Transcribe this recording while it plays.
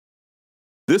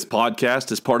This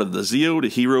podcast is part of the Zeo to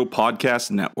Hero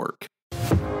Podcast Network.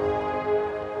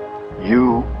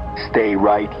 You stay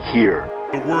right here.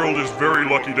 The world is very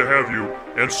lucky to have you,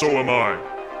 and so am I.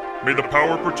 May the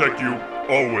power protect you,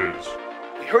 always.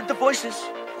 We heard the voices.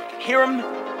 We can hear them.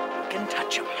 We can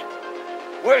touch them.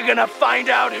 We're gonna find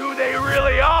out who they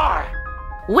really are.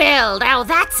 Well, now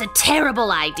that's a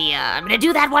terrible idea. I'm gonna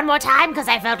do that one more time because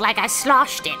I felt like I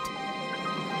sloshed it.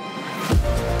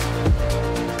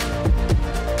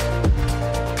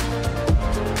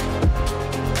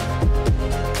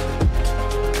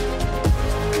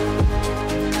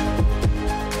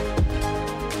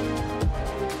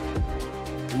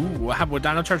 Would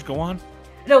Dino Charge go on?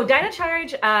 No, Dino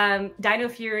Charge, Dino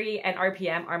Fury, and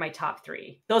RPM are my top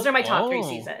three. Those are my top three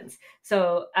seasons.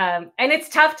 So, and it's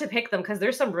tough to pick them because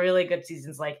there's some really good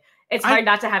seasons. Like, it's hard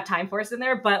not to have Time Force in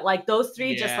there, but like those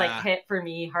three just like hit for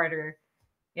me harder.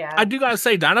 Yeah, I do gotta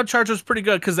say, Dino Charge was pretty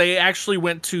good because they actually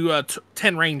went to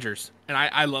 10 Rangers, and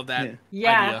I love that.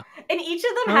 Yeah, and each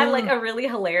of them had like a really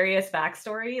hilarious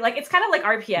backstory. Like, it's kind of like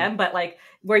RPM, but like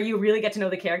where you really get to know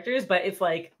the characters, but it's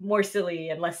like more silly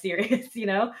and less serious, you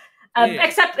know.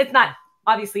 Except it's not.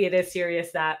 Obviously, it is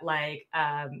serious that like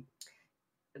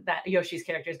that Yoshi's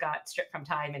characters got stripped from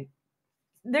time, and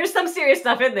there's some serious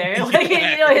stuff in there. Like,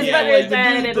 you know, his brother is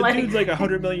dead, and the dude's like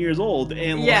 100 million years old,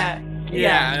 and yeah.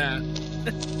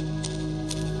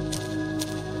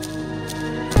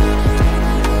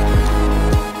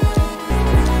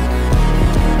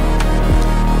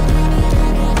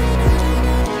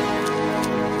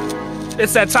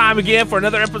 It's that time again for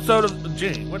another episode of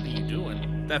Jim. What are you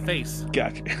doing? That face.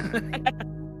 Gotcha.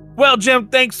 Well, Jim,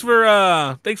 thanks for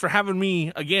having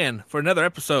me again for another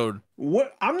episode.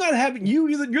 What? I'm not having you.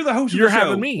 You're the host. You're of the show.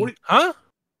 Having me, huh?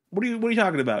 What are you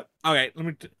talking about? Okay,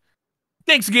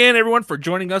 thanks again, everyone, for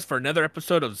joining us for another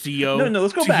episode of Zeo. No,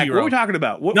 let's go back. Hero. What are we talking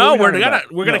about? We're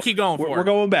gonna keep going. We're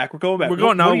going back. We're going back. We're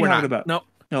going. No, we're not. About? No.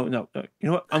 You know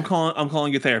what? I'm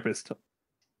calling your therapist.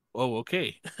 Oh,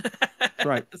 okay.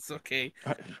 Right. It's okay.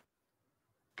 Right.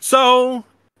 So,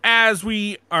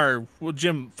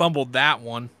 Jim fumbled that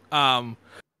one.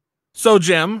 So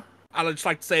Jim, I'd just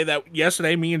like to say that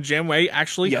yesterday, me and Jim Way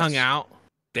actually hung out.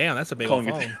 Damn, that's a big old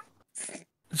phone.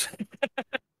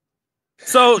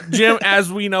 So, Jim,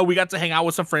 as we know, we got to hang out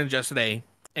with some friends yesterday,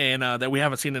 and that we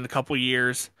haven't seen in a couple of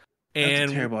years. And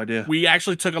that's a terrible idea. We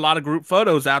actually took a lot of group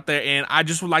photos out there, and I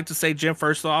just would like to say, Jim,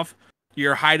 first off,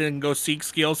 your hide and go seek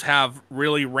skills have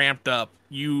really ramped up.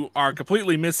 You are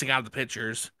completely missing out of the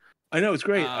pictures. I know, it's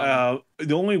great.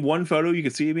 The only one photo you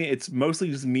can see of me, it's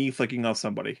mostly just me flicking off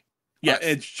somebody. Yeah,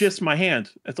 it's just my hand.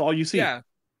 That's all you see. Yeah.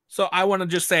 So I want to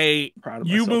just say,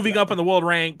 you moving up in the world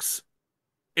ranks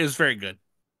is very good.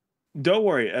 Don't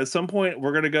worry. At some point,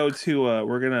 we're gonna go to. I'm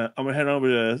gonna head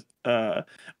over to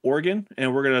Oregon,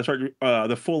 and we're gonna start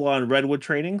the full-on redwood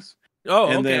trainings. Oh,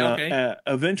 and okay. Then,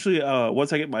 eventually,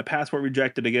 once I get my passport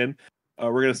rejected again,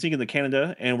 we're gonna sneak into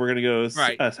Canada, and we're gonna go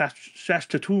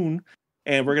Saskatoon,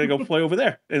 and we're gonna go play over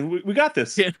there. And we got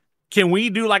this. Can we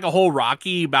do like a whole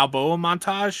Rocky Balboa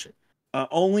montage?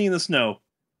 Only in the snow.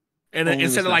 And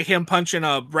instead of like him punching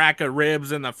a rack of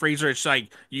ribs in the freezer, it's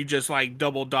like you just like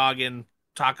double dogging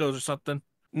tacos or something.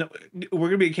 No, we're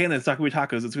gonna be in Canada. It's not gonna be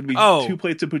tacos. It's gonna be 2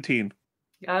 plates of poutine.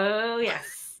 Oh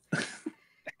yes.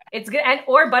 It's good,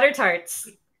 or butter tarts.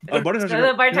 Butter tarts.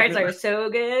 The butter tarts are so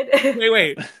good.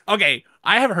 Wait. Okay,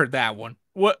 I haven't heard that one.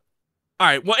 What? All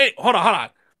right. Well, hold on.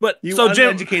 But you so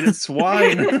uneducated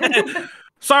swine.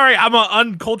 Sorry, I'm an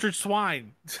uncultured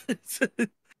swine.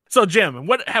 So Jim,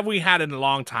 what have we had in a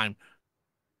long time?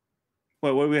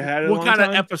 What we had in a long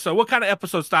time? What kind of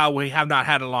episode style we have not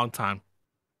had in a long time?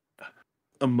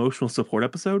 Emotional support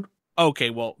episode. Okay,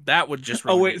 well, that would just...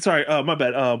 Oh, wait, sorry. My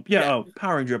bad.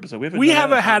 Power Ranger episode. We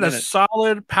haven't had a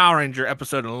solid Power Ranger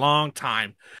episode in a long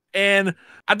time. And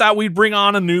I thought we'd bring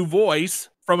on a new voice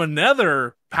from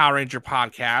another Power Ranger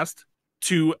podcast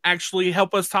to actually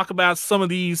help us talk about some of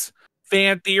these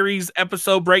fan theories,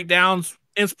 episode breakdowns,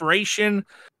 inspiration.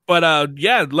 But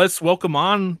let's welcome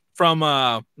on from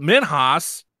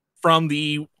Minhas from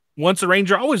the Once a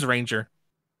Ranger, Always a Ranger.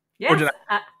 Yes.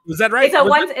 Was that right? It's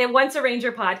a Once a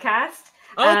Ranger podcast.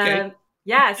 Oh, okay.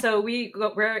 Yeah, so we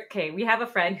have a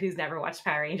friend who's never watched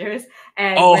Power Rangers,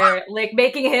 and we're like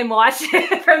making him watch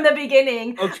it from the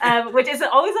beginning, which is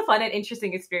always a fun and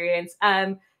interesting experience.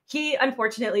 He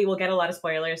unfortunately will get a lot of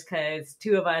spoilers because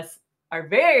two of us are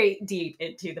very deep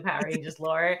into the Power Rangers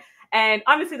lore. And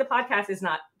obviously the podcast is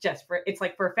not just it's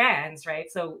like for fans, right?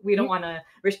 So we don't want to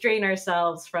restrain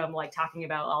ourselves from like talking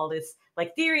about all this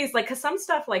like theories, like, cause some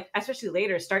stuff like, especially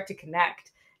later, start to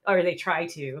connect, or they try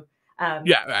to,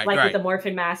 with the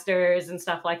Morphin Masters and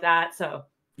stuff like that. So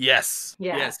Yes.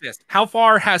 Yeah. Yes. How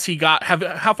far has he got?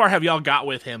 How far have y'all got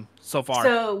with him so far?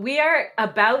 So we are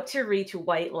about to reach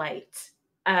white light.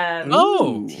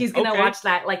 He's gonna watch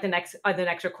that like the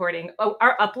next recording. Oh,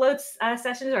 our upload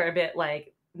sessions are a bit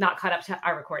like not caught up to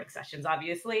our recording sessions,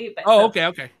 obviously. But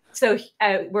okay. So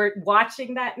we're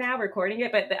watching that now, recording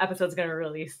it, but the episode's gonna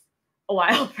release a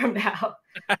while from now.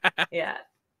 Yeah,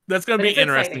 that's gonna be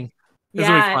interesting. It's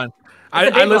gonna be fun.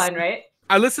 It's a big one, right?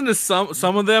 I listened to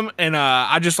some of them, and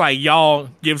I just like y'all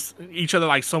give each other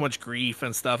like so much grief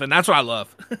and stuff, and that's what I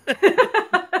love.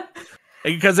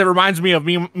 Because it reminds me of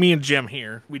me and Jim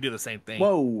here. We do the same thing.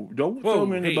 Whoa! Don't throw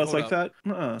me in the bus like that.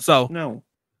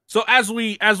 So as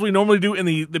we normally do in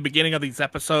the beginning of these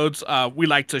episodes, we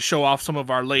like to show off some of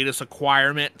our latest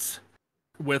acquirements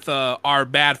with our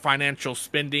bad financial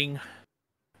spending.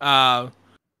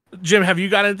 Jim, have you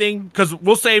got anything? Because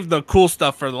we'll save the cool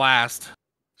stuff for the last.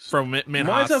 From Minhas.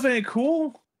 My stuff ain't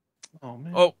cool. Oh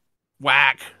man! Oh,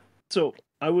 whack! So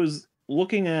I was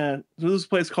looking at this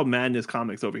place called Madness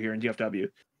Comics over here in DFW,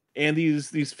 and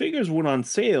these figures went on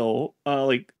sale.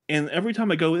 And every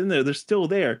time I go in there, they're still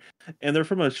there, and they're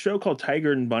from a show called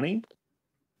Tiger and Bunny.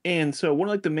 And so one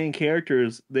of like the main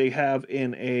characters they have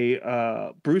in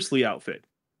a Bruce Lee outfit.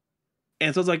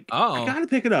 And so I was like, I gotta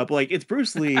pick it up. Like it's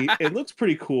Bruce Lee. It looks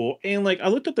pretty cool. And like I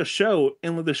looked at the show,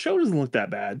 and the show doesn't look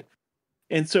that bad.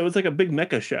 And so it's like a big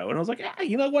mecha show. And I was like,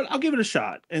 you know what? I'll give it a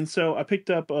shot. And so I picked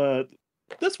up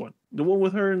this one, the one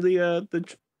with her in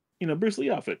the Bruce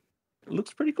Lee outfit. It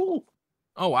looks pretty cool.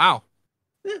 Oh, wow.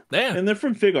 Yeah. Damn. And they're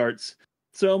from Fig Arts.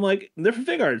 So I'm like, they're from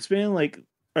Fig Arts, man.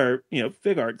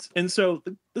 Fig Arts. And so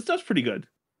the stuff's pretty good.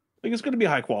 Like, it's going to be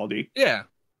high quality. Yeah.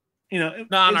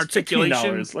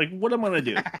 Non-articulation. Like, what am I going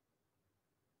to do?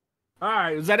 All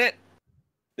right. Is that it?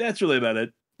 That's really about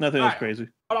it. Nothing else crazy.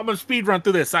 I'm going to speed run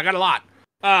through this. I got a lot.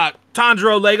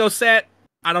 Tanjiro Lego set.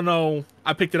 I don't know.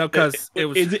 I picked it up because it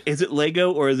was. Is it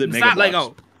Lego or is it? It's Mega not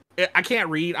Bloks? Lego. I can't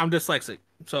read. I'm dyslexic,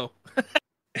 so.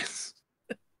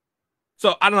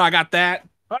 So I don't know. I got that.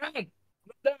 All right, I'm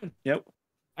done. Yep.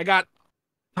 I got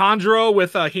Tanjiro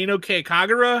with Hinoke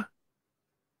Kagura.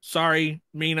 Sorry,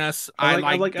 Minas.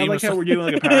 I like how we're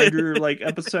doing like a Power Ranger like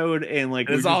episode and like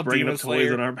we're just bringing up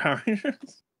toys in our Power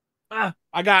Rangers.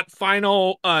 I got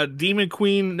final Demon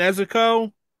Queen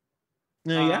Nezuko.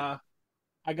 Yeah.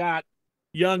 I got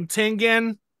young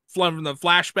Tengen from the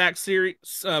flashback series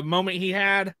moment he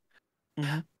had.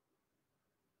 Mm-hmm.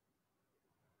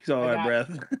 He's all out of breath.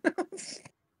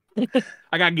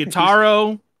 I got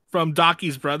Gitaro from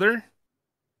Daki's brother.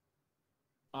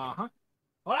 All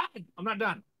right, I'm not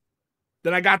done.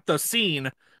 Then I got the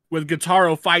scene with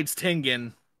Gitaro fights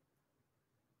Tengen.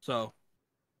 So,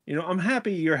 I'm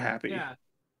happy you're happy. Yeah.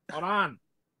 Hold on.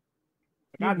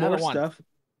 I got more stuff.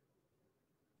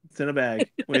 It's in a bag.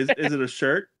 Wait, is it a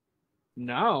shirt?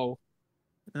 No.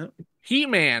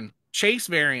 He-Man Chase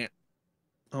variant.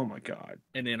 Oh my god.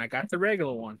 And then I got the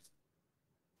regular one.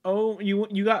 Oh,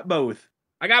 you got both.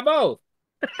 I got both.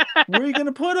 Where are you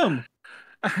gonna put them?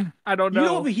 I don't know. You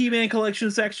don't have a He-Man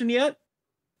collection section yet?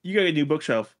 You got a new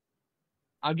bookshelf.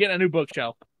 I'll get a new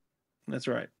bookshelf. That's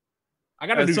right. I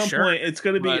got a new shirt. At some point,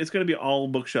 it's gonna be all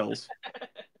bookshelves.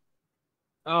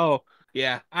 Oh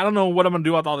yeah, I don't know what I'm gonna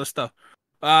do with all this stuff.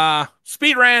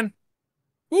 Speed ran.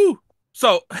 Woo.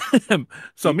 So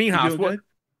Minhas,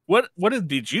 what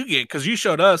did you get? Because you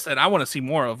showed us, and I want to see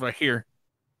more of right here.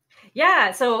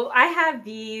 Yeah, so I have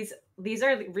these. These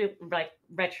are like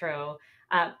retro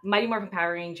Mighty Morphin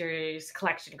Power Rangers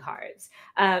collection cards.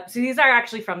 So these are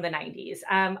actually from the 90s.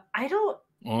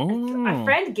 A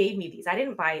friend gave me these. I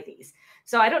didn't buy these.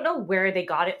 So I don't know where they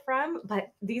got it from,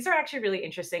 but these are actually really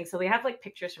interesting. So they have like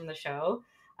pictures from the show.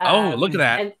 Look at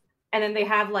that. And then they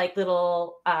have like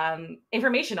little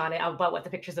information on it about what the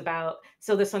picture's about.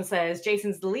 So this one says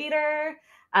Jason's the leader.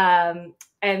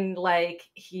 And like,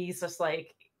 he's just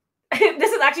like,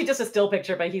 this is actually just a still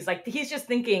picture, but he's just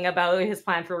thinking about his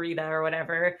plan for Rita or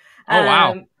whatever. Oh,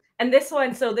 wow. And this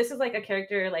one, so this is like a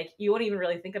character like you won't even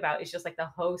really think about. It's just like the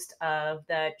host of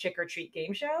the Trick or Treat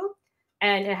game show.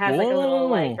 And it has like a little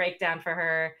like breakdown for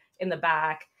her in the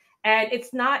back. And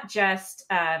it's not just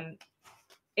Jason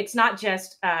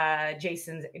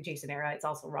era. It's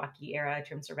also Rocky era in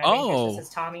terms of Red Rangers. This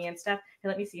is Tommy and stuff. Hey,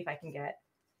 let me see if I can get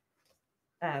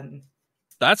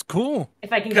that's cool.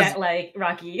 If I can get like a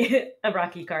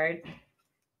Rocky card.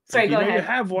 Sorry, go ahead. You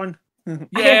have one.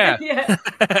 Yeah. Yeah.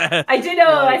 I do know.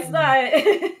 I saw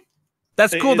it.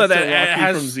 That's cool that Rocky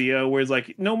has from Zio, where it's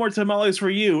like, no more tamales for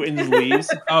you, and just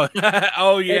leaves. Oh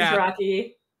yeah. It's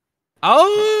Rocky.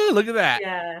 Oh, look at that.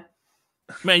 Yeah.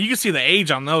 Man, you can see the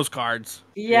age on those cards.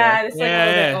 Yeah, it's like a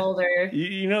little bit older.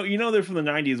 You know they're from the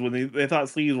 90s when they thought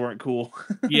sleeves weren't cool.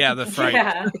 Yeah, that's right.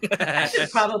 Yeah. I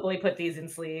should probably put these in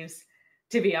sleeves,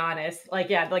 to be honest. Like,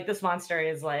 yeah, like this monster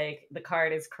is like, the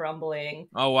card is crumbling.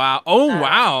 Oh, wow. Oh,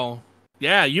 wow.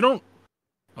 Yeah, you don't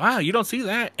see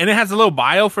that. And it has a little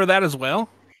bio for that as well.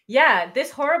 Yeah,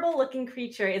 this horrible-looking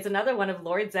creature is another one of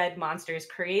Lord Zed monsters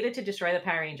created to destroy the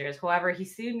Power Rangers. However, he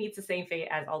soon meets the same fate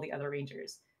as all the other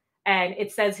Rangers. And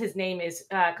it says his name is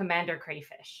Commander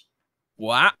Crayfish.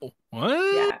 Wow.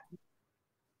 What? Yeah.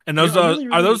 And those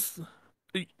are those,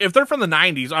 if they're from the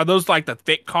 90s, are those like the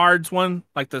thick cards one?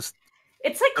 Like this?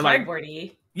 It's like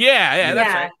cardboardy. Yeah,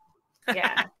 that's right.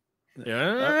 Yeah.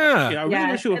 Yeah. I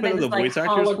really wish you would put the voice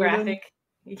actors for them.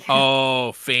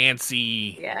 Oh,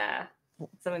 fancy. Yeah.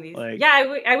 Some of these. Like,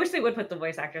 I wish they would put the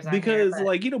voice actors on because, here,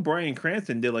 like, Bryan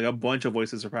Cranston did like a bunch of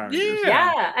voices for Power Rangers.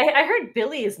 Yeah. I heard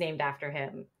Billy is named after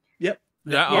him. Yep.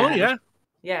 Yeah. Oh, yeah.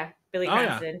 Yeah. Billy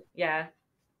Cranston. Yeah.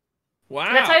 Wow.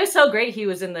 And that's why it was so great he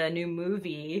was in the new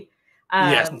movie.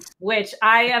 Which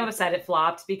I am upset it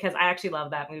flopped because I actually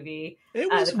love that movie.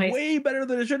 It was way better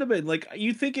than it should have been. Like,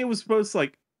 you think it was supposed to,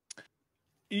 like,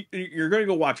 you're going to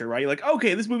go watch it, right? You're like,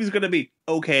 okay, this movie's going to be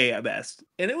okay at best.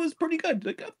 And it was pretty good.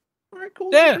 Like, all right, cool.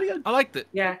 Yeah, I liked it.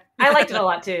 Yeah, I liked it a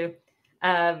lot too.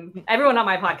 Everyone on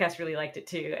my podcast really liked it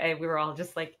too. And we were all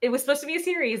just like, it was supposed to be a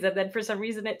series. And then for some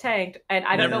reason it tanked. And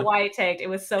I don't know why it tanked. It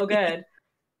was so good.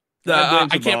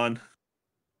 I can't.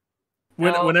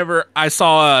 Whenever I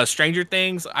saw Stranger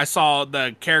Things, I saw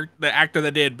the actor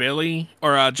that did Billy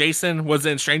or Jason was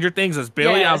in Stranger Things as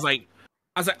Billy. Yeah. I was like,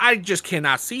 I just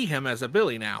cannot see him as a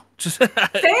Billy now.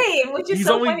 Same, which is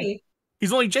funny.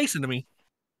 He's only Jason to me.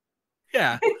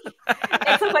 Yeah.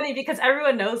 It's so funny because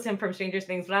everyone knows him from Stranger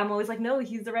Things, but I'm always like, no,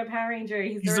 he's the Red Power Ranger.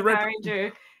 He's the Red Power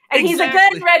Ranger. And he's a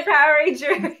good Red Power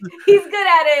Ranger. He's good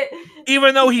at it.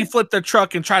 Even though he flipped the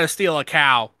truck and tried to steal a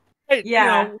cow.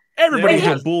 Yeah. Everybody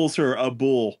has a bull, sir. A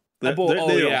bull. A bull.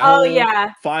 Oh,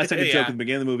 yeah. 5-second joke at the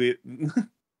beginning of the movie.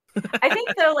 I think,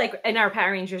 though, like, in our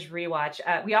Power Rangers rewatch,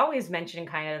 we always mention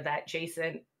kind of that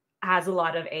Jason has a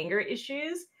lot of anger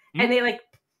issues. And they, like,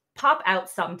 pop out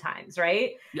sometimes,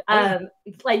 right?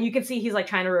 Like you can see he's like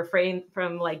trying to refrain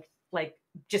from like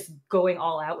just going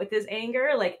all out with his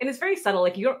anger, like, and it's very subtle.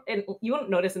 Like you won't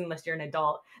notice unless you're an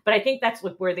adult. But I think that's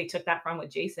where they took that from with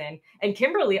Jason. And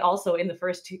Kimberly also in the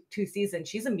first two seasons,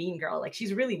 she's a mean girl. Like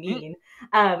she's really mean.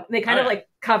 They kind of like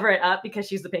cover it up because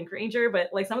she's the Pink Ranger, but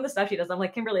like some of the stuff she does, I'm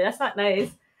like, Kimberly, that's not nice.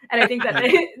 And I think that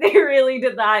they really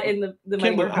did that in the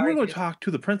Kimberly, I'm going to talk to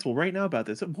the principal right now about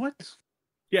this. What?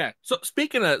 Yeah. So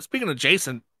speaking of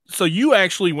Jason, so you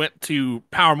actually went to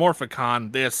Power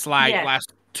Morphicon this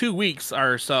last 2 weeks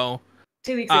or so.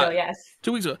 2 weeks ago, yes.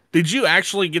 2 weeks ago. Did you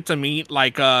actually get to meet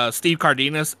like Steve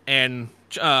Cardenas and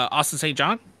Austin St.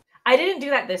 John? I didn't do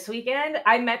that this weekend.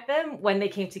 I met them when they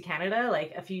came to Canada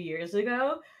like a few years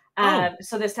ago.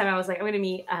 So this time I was like, I'm going to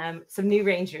meet some new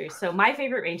Rangers. So my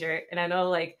favorite Ranger, and I know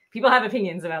like people have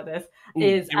opinions about this,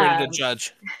 is you ready to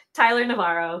judge? Tyler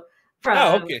Navarro.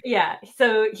 Yeah,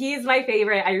 so he's my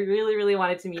favorite. I really, really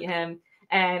wanted to meet him,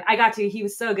 and he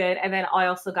was so good. And then I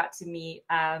also got to meet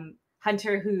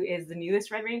Hunter, who is the newest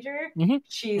Red Ranger.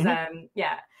 She's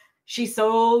she's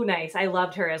so nice. I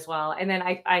loved her as well. And then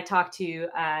I talked to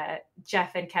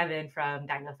Jeff and Kevin from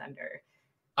Dino Thunder.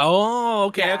 Oh,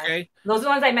 okay, okay. Those are the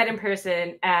ones I met in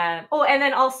person. And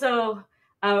then also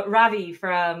Ravi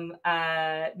from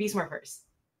Beast Morphers.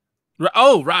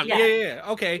 Oh, right. Yeah.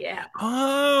 Okay. Yeah.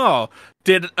 Oh,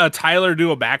 did Tyler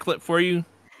do a backflip for you?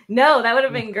 No, that would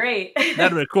have been great. That'd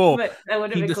have been cool. But that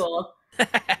would have been cool.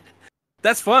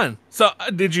 That's fun. So,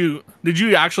 did you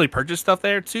actually purchase stuff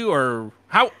there too, or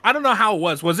how? I don't know how it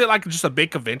was. Was it like just a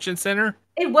big convention center?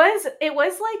 It was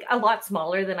like a lot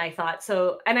smaller than I thought.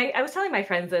 So, and I was telling my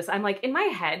friends this. I'm like, in my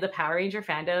head, the Power Ranger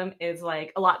fandom is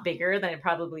like a lot bigger than it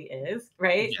probably is,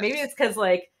 right? Yes. Maybe it's because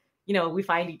like we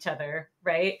find each other,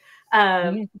 right?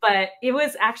 But it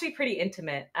was actually pretty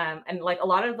intimate. And like a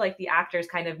lot of like the actors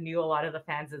kind of knew a lot of the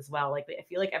fans as well. Like I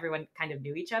feel like everyone kind of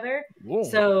knew each other. Whoa.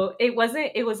 So it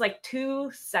was like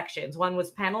two sections. One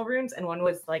was panel rooms and one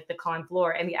was like the con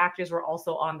floor, and the actors were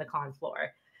also on the con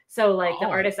floor. So like the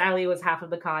artist alley was half of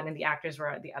the con and the actors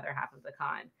were the other half of the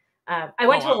con. I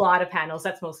went to a lot of panels.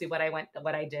 That's mostly what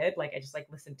I did. Like I just like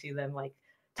listened to them like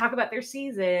talk about their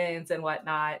seasons and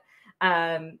whatnot.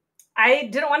 I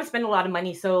didn't want to spend a lot of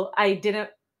money, so I didn't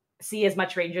see as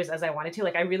much Rangers as I wanted to.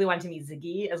 Like, I really wanted to meet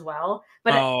Ziggy as well.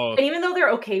 But and even though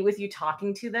they're okay with you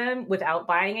talking to them without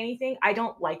buying anything, I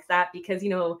don't like that because,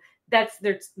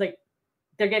 they're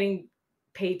getting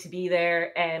paid to be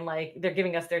there and, like, they're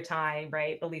giving us their time,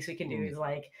 right? The least we can do is,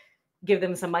 like, give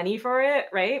them some money for it,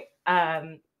 right?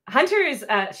 Hunter is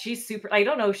she's super. I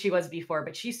don't know if she was before,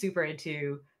 but she's super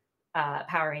into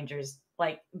Power Rangers,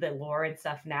 like the lore and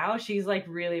stuff now. She's like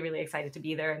really, really excited to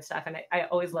be there and stuff. And I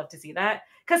always love to see that,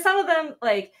 because some of them,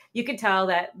 like, you could tell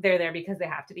that they're there because they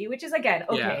have to be, which is, again,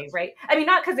 okay, right? I mean,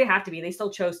 not because they have to be, they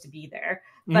still chose to be there.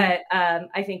 But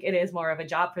I think it is more of a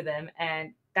job for them,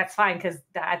 and that's fine, because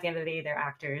at the end of the day, they're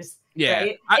actors. Yeah.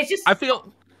 Right? It's just, I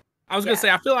feel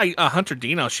like Hunter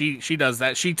Dino, she does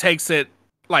that. She takes it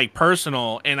like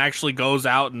personal and actually goes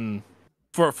out and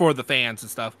for the fans and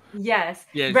stuff. Yes.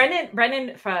 Yeah.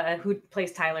 Brennan who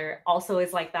plays Tyler also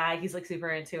is like that. He's like super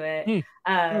into it.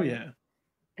 Oh yeah.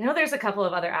 I know there's a couple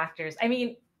of other actors. I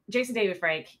mean, Jason David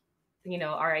Frank,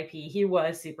 R.I.P. He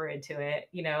was super into it,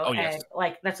 and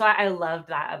like that's why I loved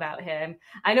that about him.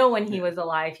 I know when he was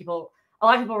alive, a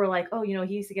lot of people were like, oh,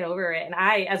 he used to get over it, and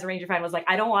I, as a Ranger fan, was like,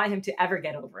 I don't want him to ever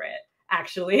get over it.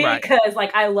 Actually, because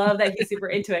like I love that he's super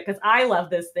into it, because I love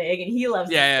this thing and he loves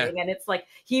this thing, and it's like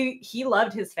he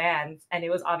loved his fans, and it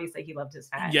was obvious that he loved his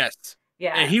fans. Yes,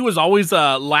 yeah, and he was always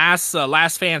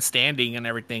last fan standing and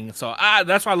everything. So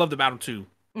that's what I loved about him too.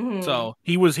 Mm-hmm. So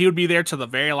he would be there to the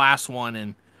very last one,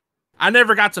 and I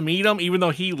never got to meet him, even though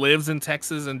he lives in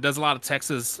Texas and does a lot of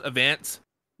Texas events.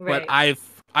 Right. But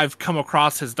I've come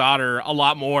across his daughter a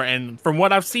lot more, and from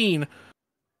what I've seen,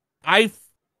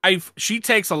 she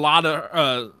takes a lot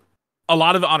of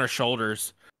it on her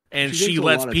shoulders, and she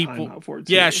lets people.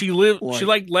 Yeah, she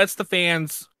lets the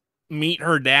fans meet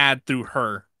her dad through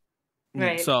her.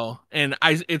 Right. So, and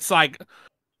it's like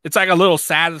a little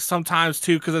sad sometimes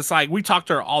too, because it's like we talk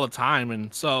to her all the time,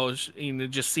 and so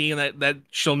just seeing that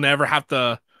she'll never have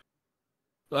to.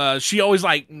 She always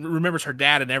like remembers her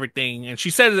dad and everything, and she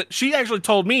said that she actually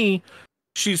told me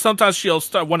sometimes she'll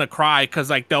want to cry because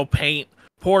like they'll paint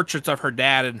portraits of her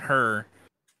dad and her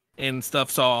and stuff.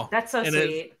 So that's so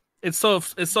sweet. It's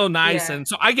so nice. Yeah. And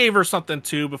so I gave her something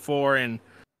too before,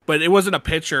 but it wasn't a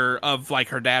picture of like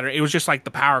her dad. It was just like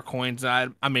the power coins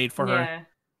that I made for her.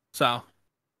 So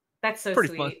that's so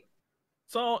pretty sweet. Fun.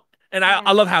 So, and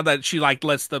I love how that she like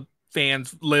lets the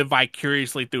fans live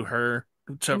vicariously through her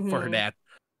for her dad.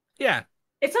 Yeah.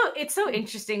 It's so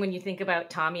interesting when you think about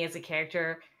Tommy as a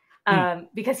character.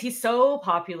 Because he's so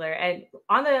popular, and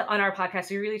on our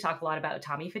podcast we really talk a lot about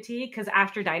Tommy fatigue, because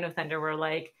after Dino Thunder we're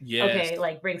like, okay,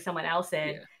 like bring someone else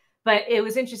in. But it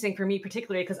was interesting for me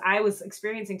particularly because I was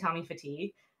experiencing Tommy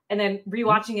fatigue, and then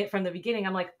rewatching it from the beginning,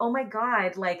 I'm like, oh my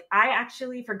god, like I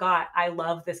actually forgot I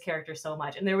love this character so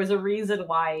much, and there was a reason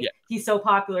why he's so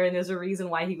popular, and there's a reason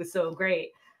why he was so great.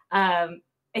 And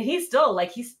he's still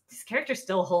like his character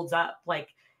still holds up. Like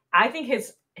I think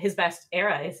his best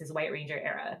era is his White Ranger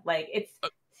era. Like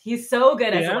he's so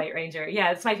good as a White Ranger.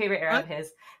 Yeah, it's my favorite era of his.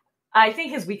 I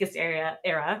think his weakest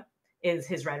era is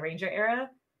his Red Ranger era.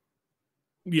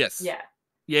 Yes. Yeah.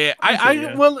 Yeah. I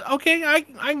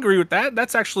agree with that.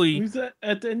 That's actually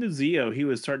at the end of Zeo, he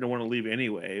was starting to want to leave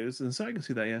anyway. And so I can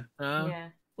see that. Yeah.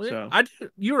 So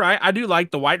you're right. I do like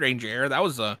the White Ranger era. That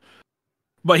was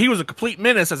but he was a complete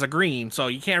menace as a green, so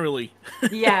you can't really.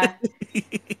 Yeah.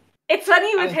 It's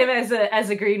funny with him as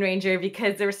a Green Ranger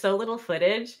because there was so little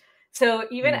footage. So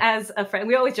even as a friend,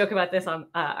 we always joke about this on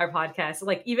our podcast.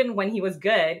 Like even when he was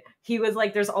good, he was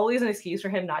like, there's always an excuse for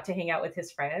him not to hang out with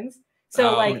his friends.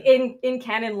 So in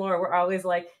canon lore, we're always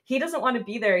like, he doesn't want to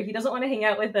be there. He doesn't want to hang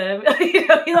out with them. He's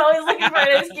always looking for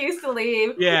an excuse to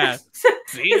leave. Yeah.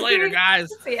 See you later, guys.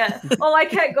 Yeah. Oh, I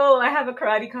can't go. I have a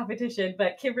karate competition,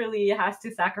 but Kimberly has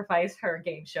to sacrifice her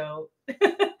game show.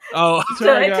 Oh,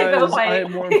 sorry guys, I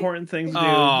have more important things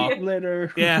to do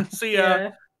later. Yeah, see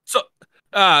ya.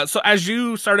 Yeah. So as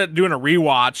you started doing a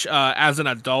rewatch as an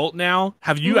adult now,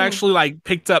 have you actually like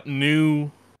picked up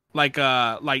new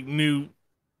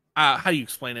how do you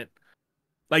explain it?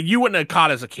 Like you wouldn't have caught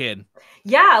as a kid.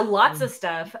 Yeah, lots of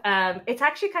stuff. It's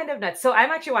actually kind of nuts. So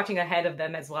I'm actually watching ahead of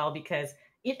them as well because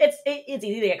it's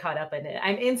easy to get caught up in it.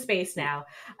 I'm in space now.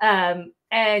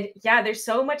 And yeah, there's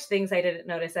so much things I didn't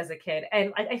notice as a kid.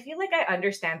 And I feel like I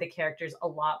understand the characters a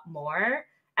lot more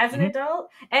as an adult.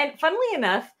 And funnily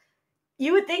enough,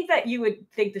 you would think that you would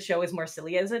think the show is more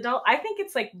silly as an adult. I think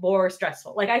it's like more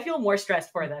stressful. Like I feel more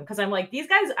stressed for them because I'm like, these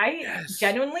guys,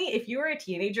 genuinely, if you were a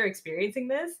teenager experiencing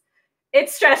this,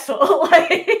 it's stressful. Like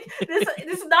this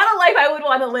is not a life I would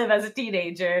want to live as a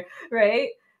teenager. Right.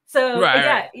 So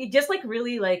you just like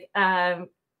really like,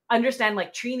 understand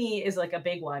like Trini is like a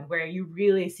big one where you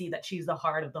really see that she's the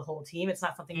heart of the whole team. It's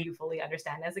not something you fully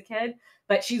understand as a kid,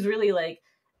 but she's really like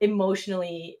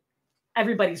emotionally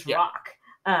everybody's rock,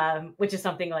 which is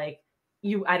something like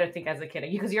I don't think as a kid,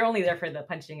 because you're only there for the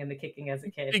punching and the kicking as a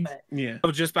kid. But I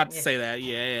was just about to say that.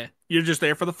 Yeah. You're just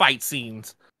there for the fight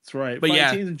scenes. That's right. But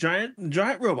fight scenes,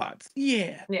 giant robots.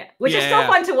 Yeah. Which is still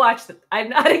fun to watch. I'm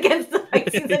not against the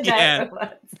fight scenes and giant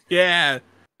robots. Yeah.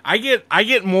 I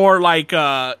get more like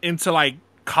into like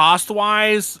cost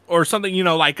wise or something,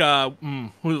 like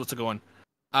what's it going?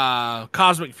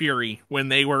 Cosmic Fury, when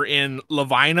they were in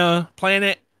Lavina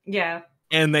planet. Yeah.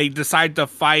 And they decide to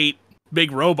fight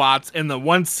big robots in the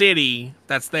one city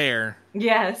that's there.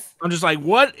 Yes. I'm just like,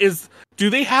 do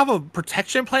they have a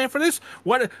protection plan for this?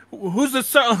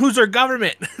 Who's their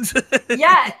government?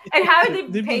 Yeah. And how are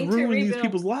they paying to ruining rebuild these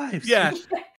people's lives? Yeah.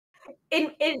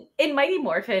 In Mighty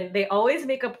Morphin, they always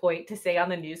make a point to say on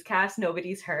the newscast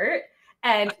nobody's hurt.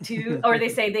 Or they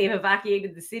say they've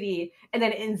evacuated the city. And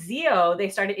then in Zeo, they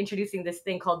started introducing this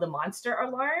thing called the monster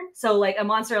alarm. So like a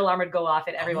monster alarm would go off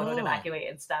and everyone would evacuate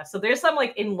and stuff. So there's some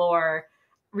like in lore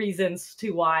reasons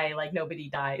to why like nobody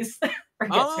dies or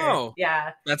gets hurt.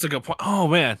 Yeah. That's a good point. Oh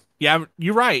man. Yeah,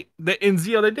 you're right. In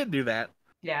Zeo they did do that.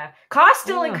 Yeah. Cost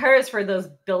still incurs for those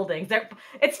buildings.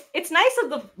 It's nice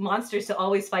of the monsters to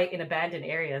always fight in abandoned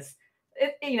areas.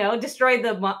 Destroy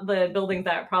the buildings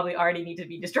that probably already need to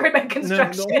be destroyed by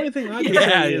construction. No, the only thing I can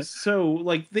say is, so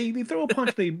like they throw a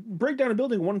punch, they break down a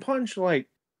building one punch. Like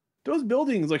those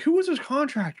buildings, like who was those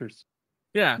contractors?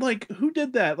 Yeah, like who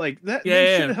did that? Like that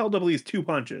they should have held up at least 2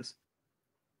 punches.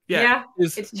 Yeah,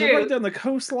 it's true. They're right down the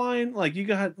coastline. Like they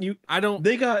got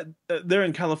they're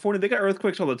in California. They got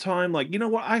earthquakes all the time. Like, you know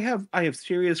what? I have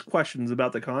serious questions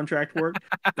about the contract work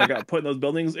that got put in those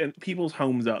buildings and people's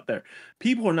homes out there.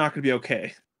 People are not going to be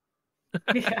okay.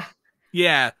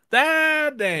 Yeah,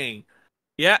 that dang.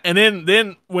 Yeah, and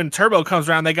then when Turbo comes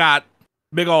around, they got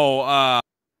big old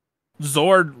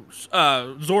Zord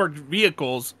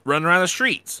vehicles running around the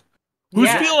streets.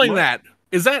 Who's feeling that?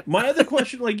 Is that my other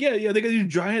question? Like, yeah, they got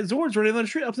these giant Zords running on the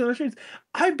street, up and down the streets.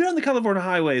 I've been on the California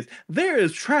highways. There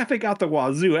is traffic out the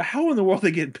wazoo. How in the world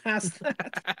they get past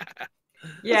that?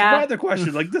 Yeah. That's my other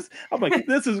question. Like this, I'm like,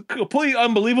 this is completely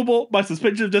unbelievable. My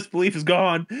suspension of disbelief is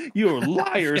gone. You are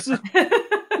liars. In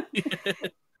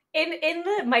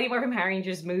the Mighty Morphin Power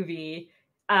Rangers movie,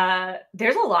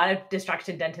 there's a lot of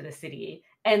destruction done to the city,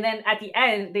 and then at the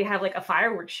end they have like a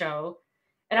fireworks show.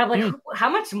 And I'm like, how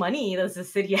much money does the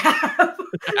city have?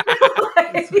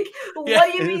 What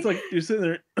do you mean? It's like you're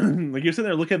sitting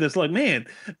there, looking at this, like, man,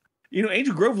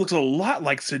 Angel Grove looks a lot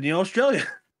like Sydney, Australia.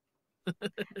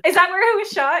 Is that where it was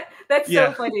shot? That's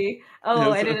so funny.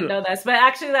 Oh, I didn't know this, but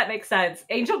actually that makes sense.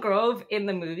 Angel Grove in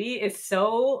the movie is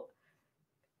so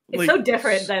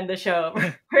different than the show,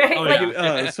 right?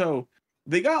 Oh, so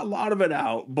they got a lot of it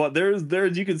out, but there's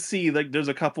you can see like there's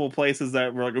a couple of places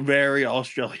that were like very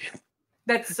Australian.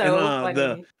 That's so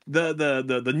funny.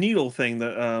 The needle thing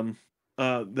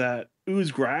that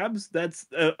Ooze grabs, that's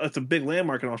a big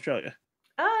landmark in Australia.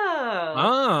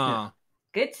 Oh.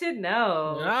 Good to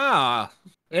know.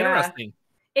 Interesting.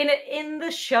 In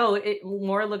the show, it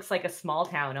more looks like a small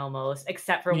town almost,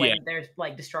 except for when they're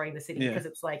like destroying the city, because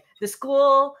it's like the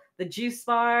school, the juice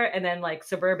bar, and then like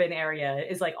suburban area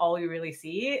is like all we really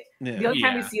see. The only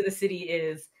time we see the city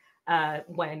is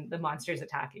when the monster's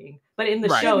attacking. But in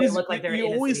the show, it looked like they're you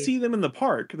always see them in the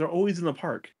park. They're always in the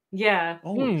park. Yeah.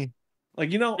 Always. Like,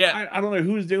 I don't know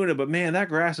who's doing it, but man, that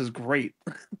grass is great.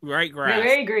 Great grass. They're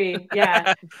very green.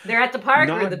 Yeah. They're at the park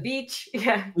or the beach.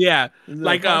 Yeah. Yeah.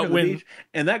 Like when beach,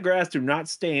 and that grass do not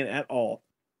stain at all.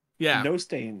 Yeah. No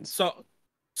stains. So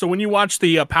when you watch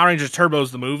the Power Rangers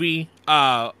Turbos the movie,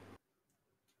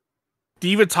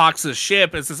 Divatox's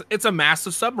ship it's a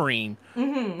massive submarine.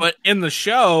 Mm-hmm. But in the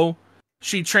show,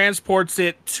 she transports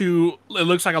it to it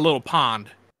looks like a little pond.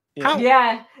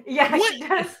 Yeah. She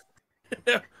does.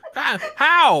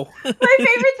 How? My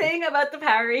favorite thing about the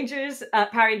Power Rangers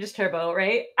Turbo,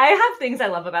 right? I have things I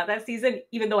love about that season,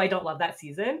 even though I don't love that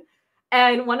season.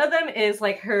 And one of them is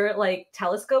like her like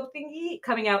telescope thingy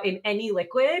coming out in any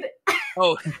liquid.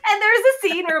 Oh. And there's a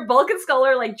scene where Bulk and Skull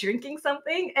are like drinking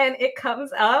something, and it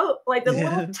comes out like the little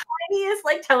tiniest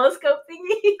like telescope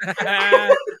thingy.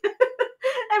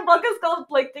 And Bulk and Skull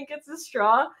like think it's a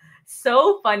straw.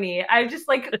 So funny. I'm just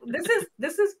like,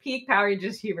 this is peak Power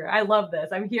Rangers humor. I love this.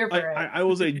 I'm here for it. I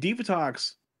will say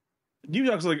Divatox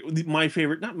is like my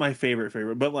favorite, not my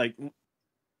favorite, but like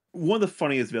one of the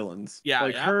funniest villains. Yeah.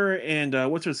 Like her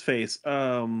and what's his face?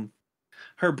 Her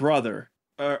brother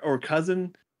or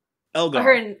cousin Elgar.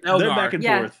 Her and They're back and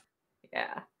forth.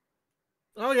 Yeah.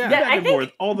 Oh yeah. Back and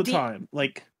forth all the time.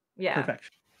 Like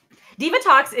perfection.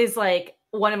 Divatox is like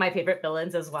one of my favorite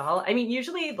villains as well. I mean,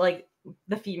 usually like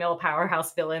the female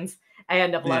powerhouse villains I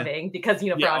end up loving because,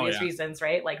 for obvious reasons,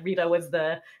 right? Like Rita was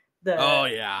the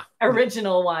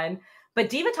original one. But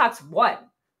Divatox won,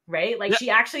 right? Like she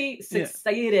actually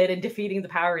succeeded in defeating the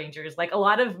Power Rangers. Like a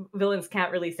lot of villains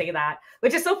can't really say that,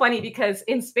 which is so funny because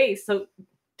in space, so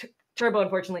Turbo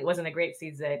unfortunately wasn't a great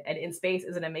season, and In Space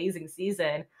is an amazing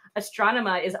season.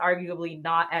 Astronema is arguably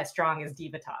not as strong as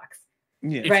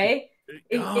Divatox, right?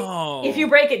 If you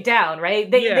break it down, right?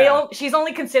 She's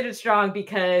only considered strong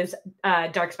because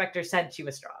Dark Spectre said she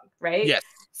was strong, right? Yes.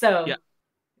 So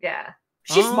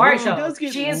she's smart though.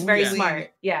 She is very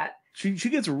smart. Yeah. She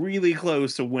gets really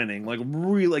close to winning,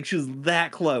 like she's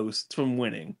that close from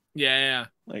winning. Yeah.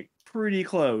 Like pretty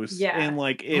close. Yeah. And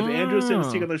like if Andrew didn't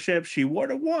stick on the ship, she would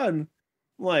have won.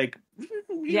 Like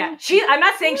I'm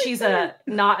not saying she's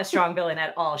not a strong villain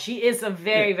at all. She is a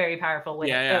very, very powerful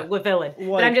villain. Like,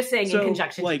 but I'm just saying in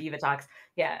conjunction to Divatox.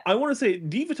 Yeah. I want to say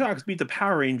Divatox beat the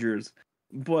Power Rangers,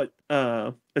 but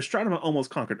Astronema almost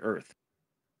conquered Earth.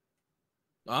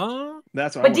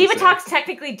 That's what. But Divatox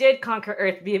technically did conquer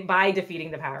Earth by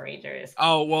defeating the Power Rangers.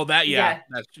 Oh well, that's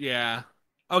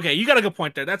okay. You got a good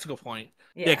point there. That's a good point.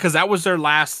 Yeah, because that was their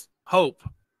last hope,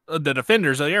 the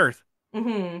defenders of the Earth.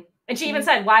 Mm-hmm. And she even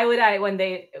said, "Why would I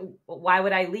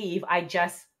leave? I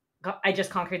just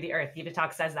conquered the Earth."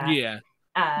 Divatox says that. Yeah.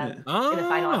 In the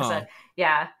final episode.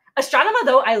 Yeah. Astronema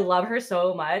though, I love her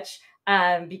so much.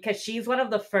 Because she's one of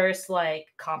the first like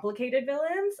complicated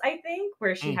villains, I think,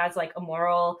 where she has like a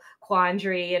moral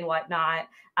quandary and whatnot.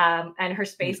 And her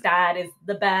space dad is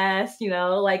the best,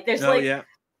 like there's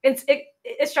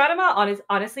Astronema,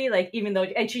 honestly, like even though,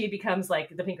 and she becomes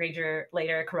like the Pink Ranger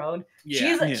later, Corone.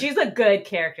 She's a good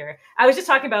character. I was just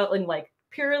talking about in like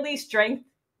purely strength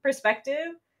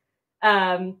perspective.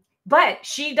 But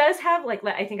she does have, like,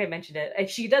 I think I mentioned it,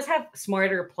 she does have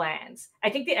smarter plans. I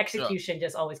think the execution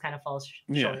just always kind of falls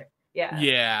short.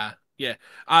 Yeah.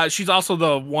 She's also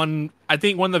the one, I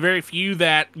think one of the very few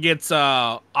that gets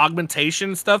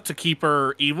augmentation stuff to keep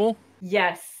her evil.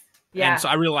 Yes. Yeah. And so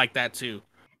I really like that too.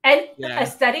 And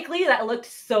aesthetically, that looked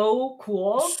so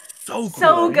cool.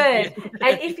 So good.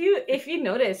 And if you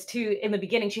notice too, in the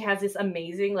beginning, she has this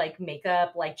amazing like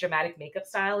makeup, like dramatic makeup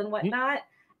style and whatnot.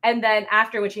 And then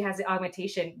after, when she has the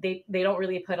augmentation, they don't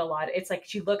really put a lot. It's like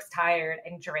she looks tired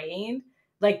and drained.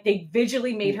 Like they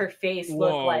visually made her face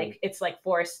look like it's like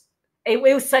forced. It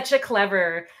was such a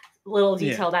clever little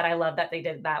detail that I love that they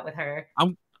did that with her.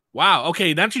 Wow.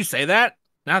 Okay. Now that you say that,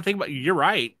 now I think about you're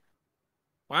right.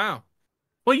 Wow.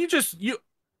 Well, I just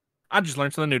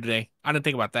learned something new today. I didn't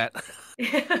think about that.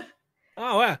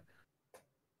 Oh, wow.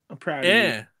 I'm proud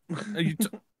of you.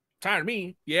 Tired of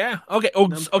me. Yeah. Okay.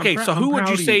 Okay. So who would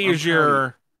you say is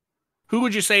your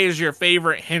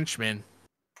favorite henchman?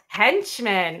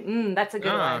 Henchman. That's a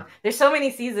good one. There's so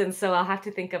many seasons, so I'll have to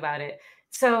think about it.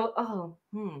 So,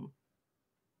 and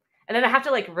then I have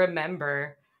to like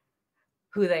remember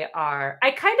who they are.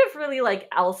 I kind of really like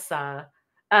Elsa.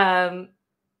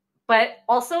 But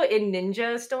also in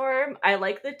Ninja Storm, I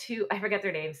like the two, I forget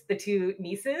their names, the two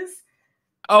nieces.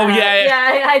 Oh,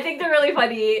 yeah, I think they're really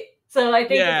funny. So I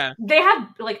think they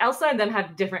have, like, Elsa and them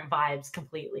have different vibes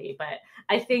completely. But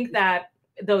I think that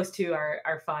those two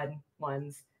are fun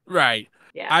ones. Right.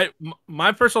 Yeah.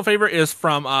 My personal favorite is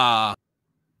from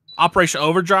Operation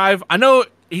Overdrive. I know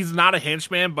he's not a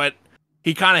henchman, but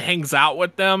he kind of hangs out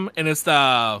with them. And it's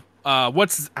the,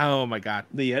 oh my God.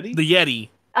 The Yeti? The Yeti.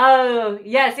 Oh,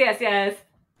 yes.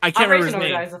 I can't remember his name.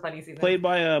 Overdrive is a funny season. Played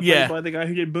by the guy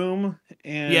who did Boom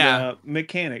and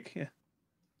Mechanic. Yeah.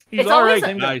 He's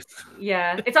already nice.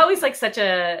 Yeah, it's always like such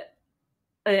a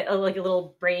like a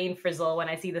little brain frizzle when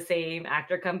I see the same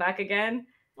actor come back again.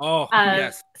 Oh,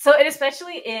 yes. So, and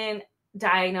especially in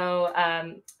Dino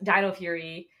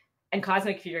Fury and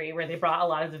Cosmic Fury, where they brought a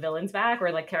lot of the villains back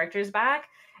or like characters back.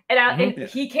 And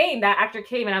that actor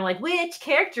came, and I'm like, which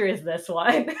character is this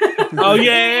one? Oh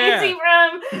yeah.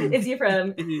 Is he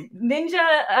from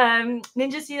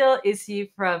Ninja Steel? Is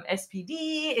he from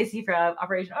SPD? Is he from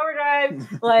Operation Overdrive?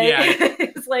 Like,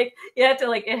 it's like you have to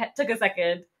like. It took a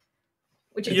second.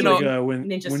 Which is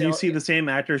when you see the same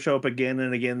actor show up again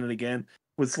and again and again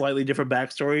with slightly different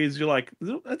backstories, you're like,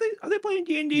 are they playing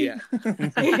D&D?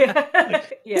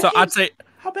 Yeah. So I'd say,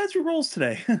 how bad's your rolls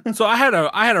today? So I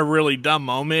had a really dumb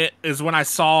moment is when I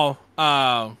saw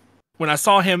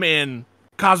him in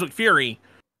Cosmic Fury.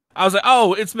 I was like,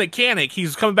 oh, it's Mechanic.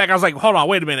 He's coming back. I was like, hold on,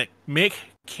 wait a minute.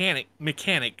 Mechanic.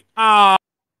 I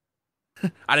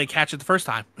didn't catch it the first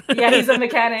time. Yeah, he's a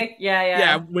mechanic. Yeah.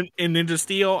 Yeah, when in Ninja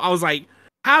Steel, I was like,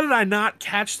 how did I not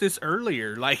catch this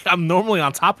earlier? Like, I'm normally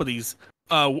on top of these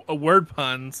word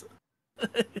puns.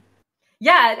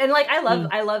 Yeah, and like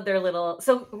I love their little.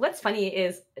 So what's funny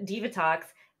is Divatox.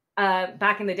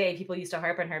 Back in the day, people used to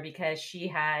harp on her because she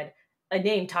had a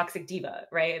name, Toxic Diva,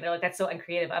 right? And they're like, that's so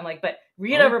uncreative. I'm like, but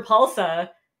Rita Repulsa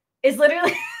is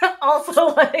literally also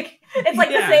like, it's like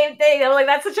the same thing. I'm like,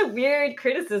 that's such a weird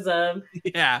criticism.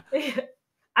 Yeah.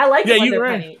 I like it when they're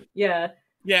punny. Yeah.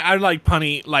 Yeah, I like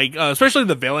punny, like, especially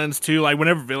the villains, too. Like,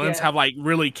 whenever villains have, like,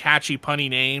 really catchy, punny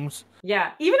names.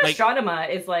 Yeah, even like, Astronema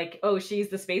is like, oh, she's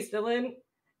the space villain.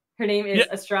 Her name is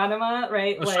Astronema,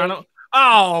 right? Like,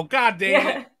 oh, god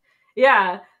damn it.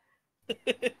 Yeah.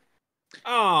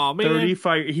 Oh, man.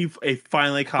 35, he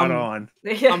finally caught on.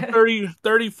 I'm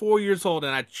 34 years old,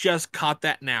 and I just caught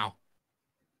that now.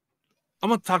 I'm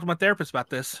going to talk to my therapist about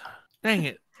this. Dang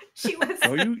it. She was.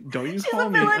 Don't you she's call a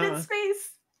me. villain in space.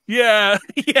 Yeah.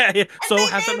 And so they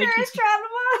how's that named make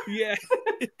her you?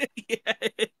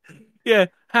 Yeah.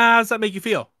 How does that make you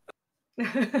feel?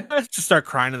 Just start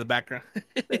crying in the background.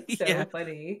 That's so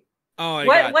funny. Oh my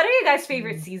God. God. What are your guys'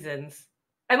 favorite seasons?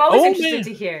 I'm always interested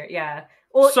to hear. Yeah.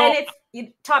 Well, and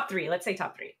it's top 3. Let's say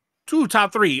top 3.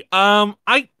 Top 3.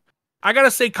 I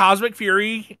gotta say Cosmic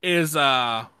Fury is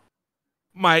I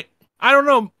don't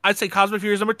know. I'd say Cosmic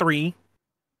Fury is number 3.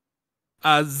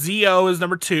 Zio is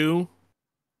number 2.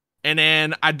 And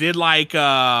then I did like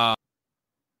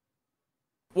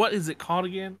what is it called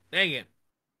again? Dang it.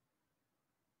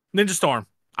 Ninja Storm.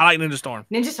 I like Ninja Storm.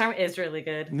 Ninja Storm is really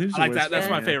good. I like that. That's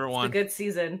my favorite one. It's a good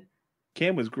season.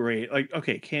 Cam was great. Like,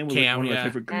 okay, Cam was one of my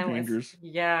favorite Green Rangers.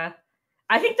 Yeah.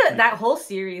 I think that whole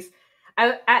series,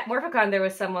 at Morphicon, there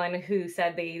was someone who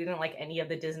said they didn't like any of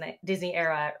the Disney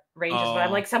era Rangers, but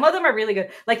I'm like, some of them are really good.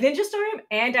 Like Ninja Storm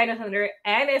and Dino Thunder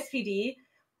and SPD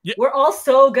were all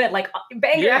so good. Like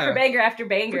banger after banger after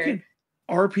banger. Freaking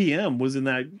RPM was in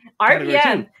that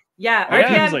RPM. Yeah.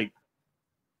 RPM was like...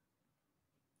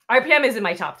 RPM is in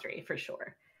my top 3 for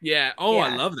sure. Yeah. Oh, yeah.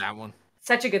 I love that one.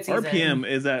 Such a good season. RPM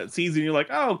is that season you're like,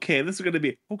 oh, okay, this is going to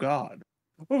be, oh God.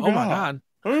 Oh my God.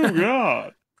 Oh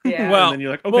God. Yeah. Well, and then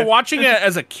you're like, okay. Well, watching it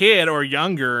as a kid or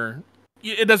younger,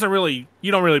 it doesn't really,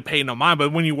 you don't really pay no mind.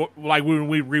 But when we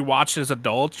rewatch as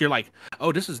adults, you're like,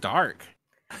 oh, this is dark.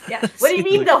 Yeah. What do you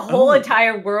mean the whole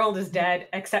entire world is dead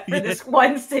except for this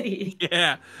one city?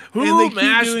 Yeah. And they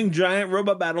keep doing giant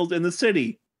robot battles in the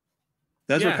city.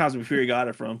 That's where Cosmic Fury got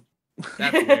it from.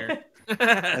 That's weird.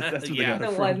 That's what they got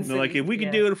it from. They're like, if we can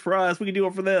do it for us, we can do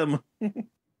it for them.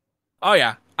 Oh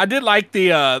yeah, I did like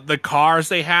the cars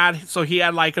they had. So he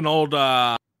had like an old.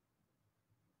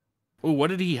 What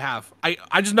did he have?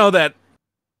 I just know that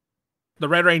the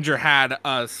Red Ranger had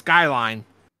a Skyline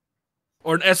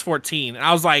or an S14, and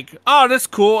I was like, oh, that's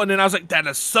cool. And then I was like, that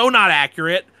is so not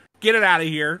accurate. Get it out of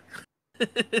here.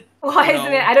 Why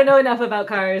isn't it? I don't know enough about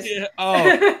cars. Yeah,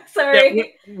 oh, sorry.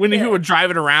 Yeah, when he would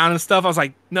drive it around and stuff, I was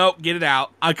like, nope, get it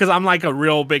out. Because I'm like a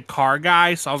real big car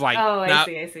guy, so I was like, oh, nope,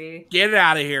 I see. Get it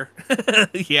out of here.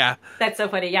 Yeah. That's so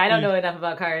funny. Yeah, I don't know enough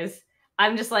about cars.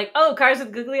 I'm just like, oh, cars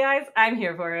with googly eyes? I'm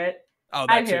here for it. Oh,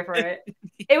 I'm here for it.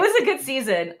 It was a good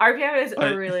season. RPM is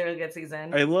a really, really good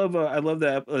season. I love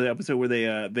the episode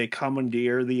where they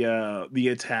commandeer the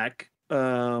attack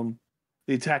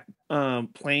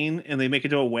plane and they make it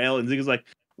to a whale, and Ziggy's like,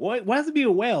 what? Why has it be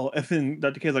a whale? And then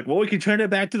Dr. K's like, well, we can turn it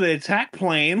back to the attack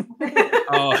plane.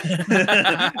 Oh, and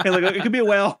like, it could be a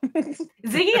whale.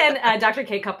 Ziggy and Dr.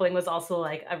 K coupling was also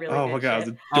like a really good my God, shit.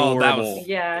 it was adorable.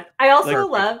 Yeah. I also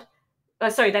loved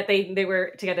that they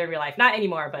were together in real life. Not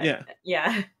anymore, but yeah.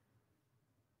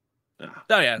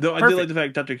 Oh yeah. Though I did like the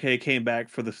fact Dr. K came back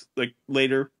for this like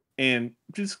later and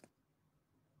just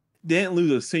didn't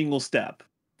lose a single step.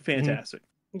 Fantastic.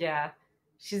 Yeah.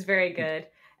 She's very good.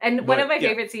 And one of my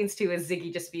favorite scenes too is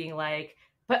Ziggy just being like,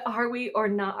 but are we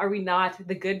not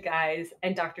the good guys?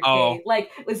 And Dr. K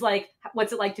was like,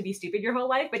 what's it like to be stupid your whole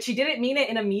life? But she didn't mean it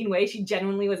in a mean way. She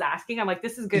genuinely was asking. I'm like,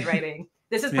 this is good writing.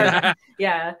 This is perfect.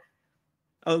 Yeah.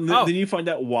 Then you find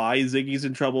out why Ziggy's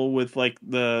in trouble with like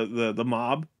the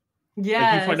mob. Yeah.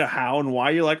 Like, you find out how and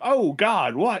why. You're like, oh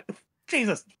God, what?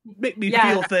 Jesus, make me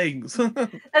feel things. And the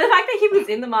fact that he was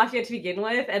in the mafia to begin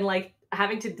with, and like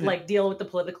having to like deal with the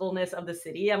politicalness of the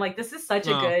city, I'm like, this is such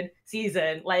a good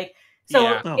season. Like,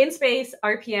 so In Space,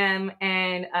 RPM,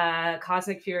 and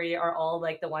Cosmic Fury are all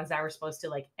like the ones that were supposed to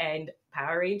like end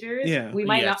Power Rangers. Yeah, we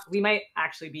might not. We might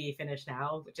actually be finished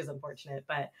now, which is unfortunate.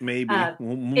 But maybe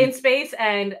In Space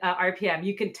and RPM,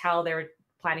 you can tell they were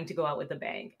planning to go out with a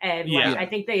bang, and like, I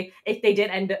think if they did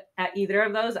end at either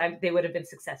of those, they would have been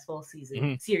successful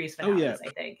series finales. I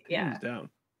think, down.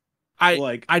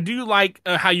 I do like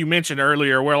how you mentioned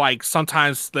earlier, where like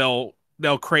sometimes they'll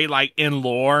create like in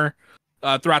lore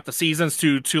throughout the seasons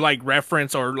to like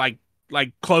reference or like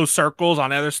close circles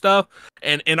on other stuff,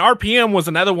 and RPM was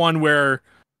another one where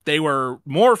they were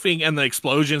morphing and the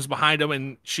explosions behind them,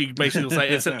 and she basically was like,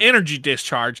 it's an energy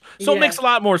discharge. So it makes a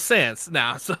lot more sense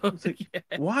now. So it's like,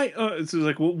 why? So it's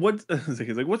like, well, what? It's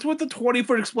like, what's with the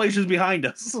 20-foot explosions behind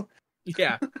us?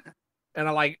 Yeah. And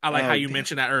I like how you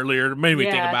mentioned that earlier. It made me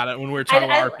think about it when we were talking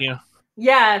about RPM.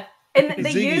 Yeah. And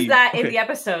they Ziggy, use that in the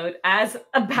episode as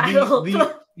a battle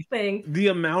thing. The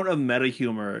amount of meta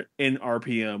humor in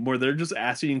RPM where they're just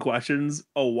asking questions,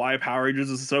 why Power Rangers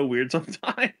is so weird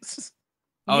sometimes.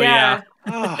 Oh yeah.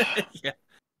 Yeah.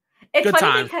 It's Good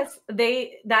funny time. because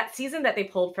that season that they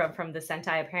pulled from the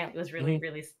Sentai apparently was really,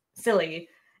 really silly.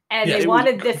 And they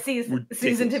wanted this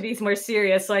season to be more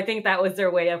serious. So I think that was their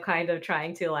way of kind of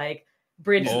trying to like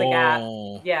bridge the gap.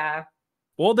 Yeah.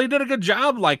 Well, they did a good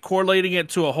job like correlating it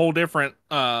to a whole different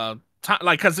time,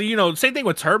 like, because same thing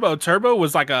with Turbo. Turbo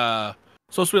was like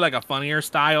supposed to be like a funnier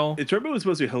style. Turbo was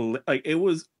supposed to be like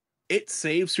it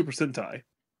saved Super Sentai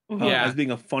as being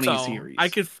a funny series. I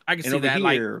could see that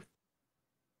here,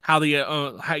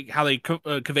 like how they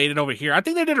conveyed it over here. I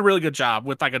think they did a really good job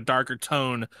with like a darker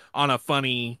tone on a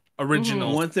funny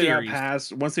original. Once they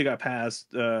got past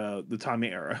the Tommy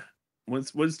era,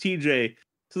 once TJ.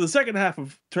 So the second half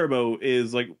of Turbo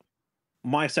is like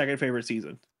my second favorite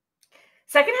season.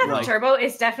 Second half of Turbo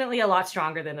is definitely a lot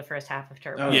stronger than the first half of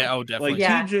Turbo. Definitely.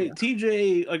 Like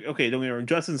TJ, like, okay, don't get me wrong.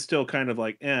 Justin's still kind of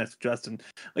like, it's Justin.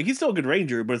 Like, he's still a good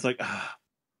Ranger, but it's like,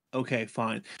 okay,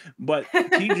 fine. But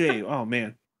TJ, oh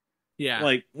man,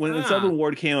 like when Southern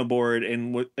Ward came aboard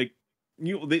and like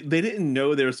they didn't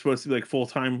know they were supposed to be like full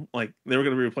time, like they were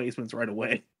going to be replacements right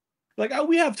away. Like,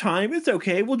 we have time. It's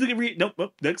okay. We'll do it.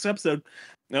 Nope. Next episode.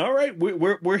 All right,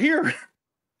 we're here.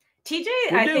 TJ,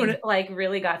 I think, like,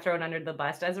 really got thrown under the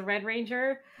bus as a Red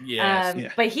Ranger.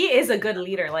 Yes. But he is a good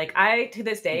leader. Like, I, to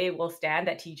this day, will stand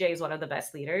that TJ is one of the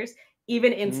best leaders,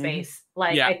 even in space.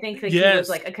 Like, I think that he was,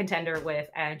 like, a contender with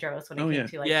Andros when it came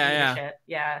to, like, leadership.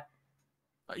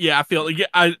 Yeah, I feel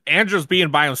Andros being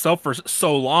by himself for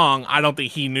so long, I don't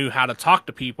think he knew how to talk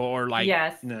to people or, like,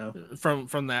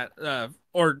 from that,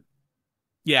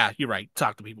 yeah, you're right.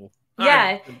 Talk to people.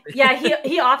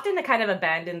 He often kind of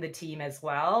abandoned the team as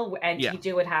well, and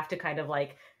TJ would have to kind of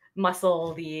like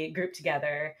muscle the group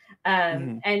together.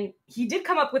 And he did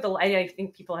come up with I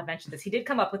think people have mentioned this. He did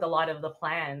come up with a lot of the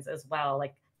plans as well,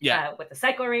 like with the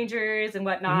Psycho Rangers and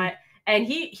whatnot. And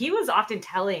he was often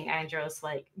telling Andros,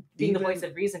 like being the voice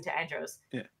of reason to Andros.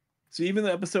 Yeah. So even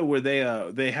the episode where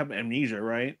they have amnesia,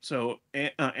 right? So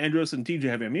Andros and TJ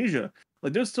have amnesia.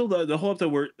 Like, there's still the whole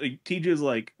episode where like TJ's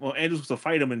like, well, Andros wants to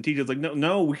fight him, and TJ's like,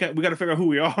 no, we got to figure out who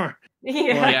we are.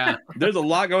 Yeah. There's a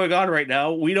lot going on right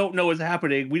now. We don't know what's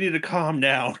happening. We need to calm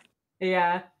down.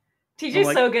 Yeah.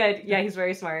 TJ's so good. Yeah, he's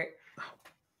very smart.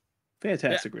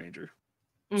 Fantastic Ranger.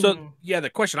 So, the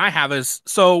question I have is,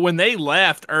 so when they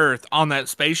left Earth on that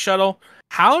space shuttle,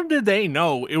 how did they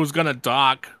know it was going to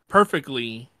dock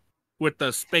perfectly with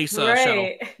the space shuttle?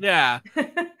 Yeah.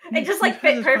 It just like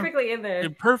fit perfectly in there.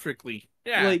 Perfectly.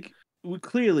 Yeah. Like,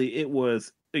 clearly it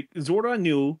was like Zordon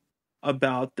knew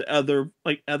about the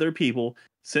other people,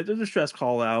 sent a distress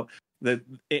call out, that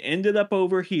it ended up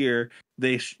over here.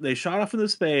 They shot off into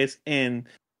space, and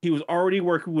he was already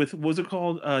working with, what was it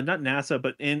called? Not NASA,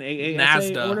 but NAASA.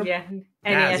 NASDA. Yeah.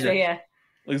 NASDA, yeah.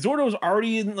 Like, Zordo was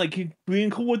already in, like, being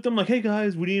cool with them. Like, hey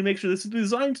guys, we need to make sure this is the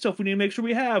design stuff we need to make sure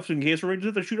we have, so in case we're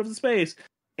ready to shoot up the space.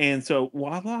 And so,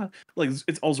 voila. Like,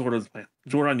 it's all Zordo's plan.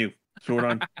 Zordon knew.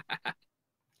 Zordon.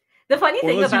 The funny thing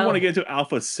unless about... you want to get to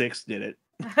Alpha 6 did it.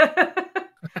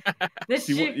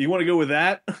 You want to go with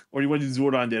that? Or you want to do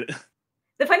Zordon did it?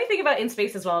 The funny thing about In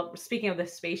Space as well, speaking of the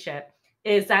spaceship,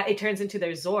 is that it turns into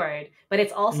their Zord, but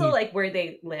it's also like where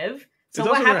they live. So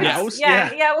what happens?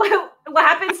 What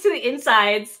happens to the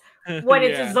insides when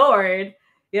it's a Zord?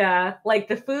 Yeah, like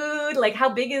the food, like how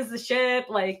big is the ship?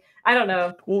 Like, I don't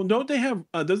know. Well, don't they have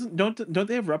don't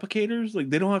they have replicators? Like,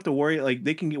 they don't have to worry. Like,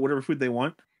 they can get whatever food they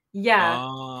want.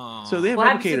 Yeah. So they have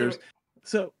replicators.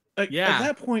 So at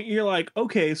that point, you're like,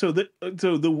 okay, so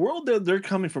the world that they're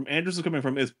coming from, Andros is coming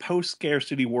from, is post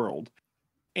scarcity world,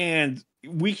 and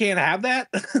we can't have that.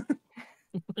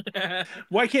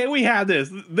 Why can't we have this?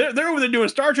 They're over there doing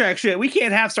Star Trek shit. We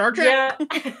can't have Star Trek.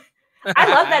 Yeah.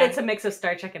 I love that it's a mix of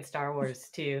Star Trek and Star Wars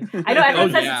too. I know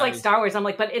everyone says it's like Star Wars. I'm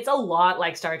like, but it's a lot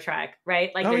like Star Trek,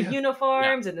 right? Like their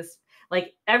uniforms and this,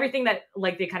 like everything that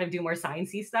like they kind of do more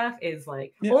sciencey stuff is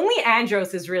like only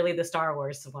Andros is really the Star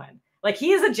Wars one. Like,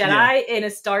 he is a Jedi in a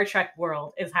Star Trek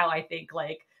world is how I think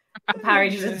like the Power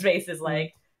Rangers in space is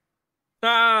like.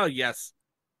 Oh yes.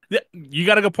 You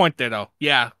got a good point there, though.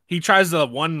 Yeah, he tries the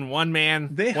one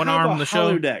man, one arm in the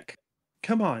show. Holodeck.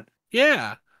 Come on.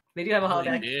 Yeah, they do have a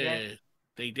holodeck.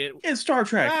 They did. In Star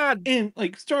Trek, God. in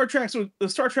like Star Trek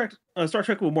with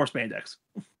more spandex.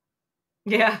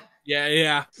 Yeah.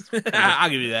 Yeah. I'll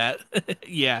give you that.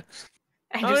 Yeah.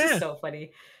 And this is so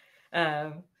funny.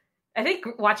 I think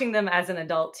watching them as an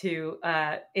adult too,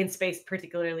 in space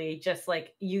particularly, just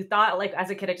like you thought, like as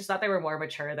a kid, I just thought they were more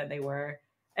mature than they were,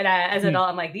 and as an adult,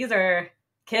 I'm like, these are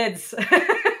kids.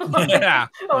 Yeah.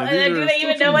 And do they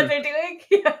even know what they're doing?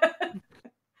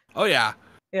 Oh yeah.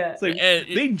 Yeah. It's like,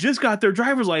 they just got their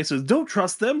driver's license. Don't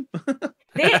trust them.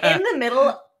 They in the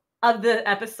middle of the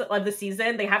episode of the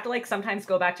season, they have to like sometimes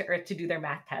go back to Earth to do their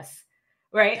math tests,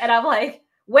 right? And I'm like,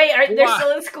 wait, they're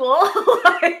still in school?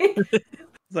 It's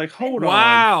like, hold on.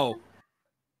 Wow.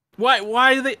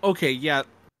 Why are they okay, yeah.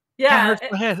 Yeah. Go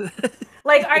ahead.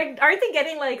 Like, aren't they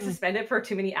getting like suspended for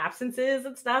too many absences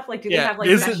and stuff? Like, do they have like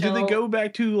do they go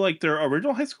back to like their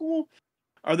original high school?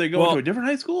 Are they going to a different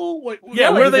high school? Where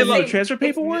are they like transfer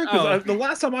paperwork? Because the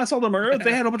last time I saw them on Earth,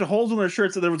 they had a bunch of holes in their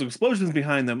shirts and there was explosions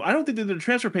behind them. I don't think they did the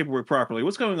transfer paperwork properly.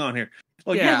 What's going on here?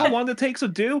 Like, you know how long that takes to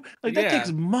do? Like, that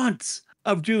takes months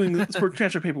of doing this for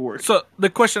transfer paperwork. So the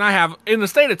question I have, in the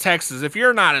state of Texas, if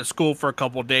you're not in school for a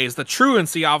couple of days, the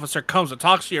truancy officer comes and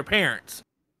talks to your parents.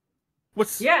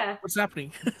 What's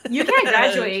happening? You can't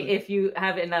graduate if you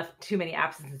have too many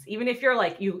absences. Even if you're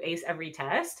like you ace every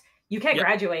test, you can't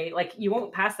graduate. Like, you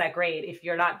won't pass that grade if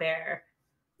you're not there.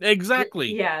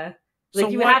 Exactly. Yeah. Like, so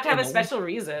you would have to have a special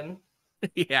reason.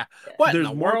 Yeah.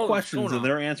 There's more questions that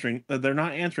they're answering that they're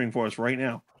not answering for us right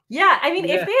now. Yeah, I mean,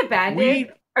 if they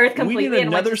abandoned Earth completely, we need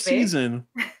another season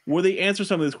where they answer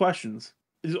some of these questions.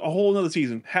 There's a whole another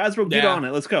season. Hasbro, get on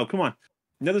it. Let's go. Come on.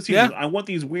 Another season. I want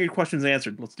these weird questions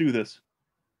answered. Let's do this.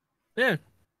 Yeah.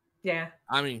 Yeah.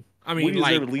 I mean, we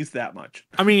deserve at least that much.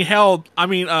 I mean, hell,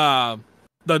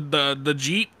 the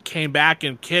Jeep came back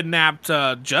and kidnapped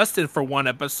Justin for one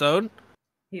episode.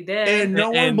 He did. And no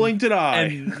one blinked an eye.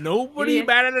 And nobody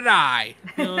batted an eye.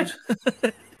 You know?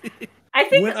 I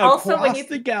think went also across when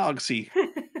the galaxy.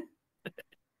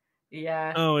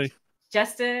 Yeah. Oh,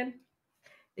 Justin,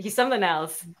 he's something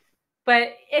else.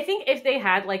 But I think if they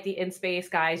had like the in space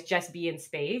guys just be in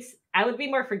space, I would be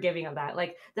more forgiving of that.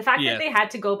 Like the fact that they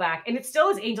had to go back, and it still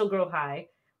is Angel Grove High.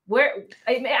 Where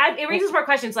it raises more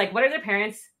questions. Like, what are their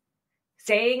parents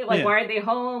saying? Like, why are they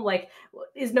home? Like,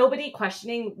 is nobody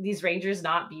questioning these Rangers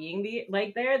not being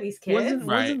these kids?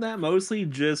 Wasn't that mostly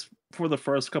just for the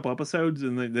first couple episodes,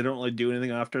 and they don't like do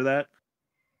anything after that?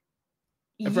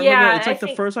 It's like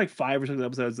the first like 5 or 6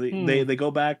 episodes. They go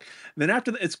back. Then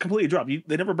after it's completely dropped.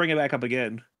 They never bring it back up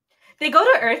again. They go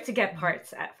to Earth to get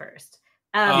parts at first,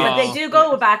 but they do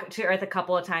go back to Earth a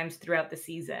couple of times throughout the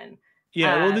season.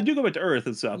 Yeah, well, they do go back to Earth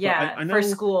and stuff. Yeah, I know for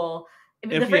school.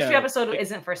 The first 2 episodes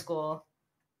isn't for school.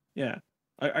 Yeah,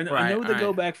 I know they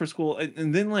go back for school,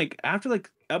 and then like after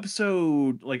like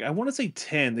episode I want to say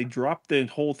 10, they dropped the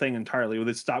whole thing entirely, where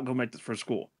they stopped going back for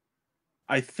school.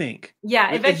 I think.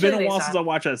 Yeah, it's been a while since I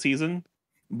watched that season,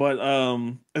 but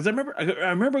as I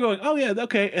remember going, oh yeah,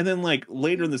 okay, and then like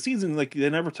later in the season, like they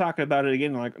never talk about it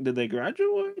again. Like, did they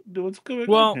graduate? What's going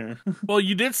on here? Well,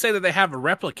 you did say that they have a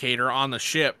replicator on the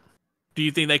ship. Do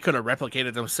you think they could have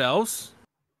replicated themselves?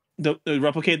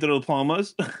 Replicate their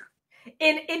diplomas?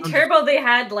 In Turbo, they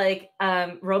had like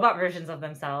robot versions of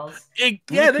themselves. There you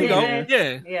go.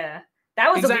 Yeah.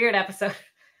 That was a weird episode.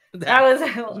 That was.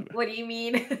 What do you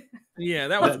mean? Yeah,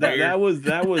 that was that was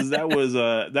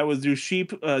the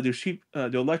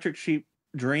Electric Sheep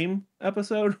Dream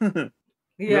episode.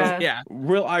 Yeah.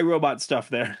 Real iRobot stuff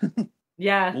there.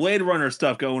 Yeah. Blade Runner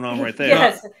stuff going on right there.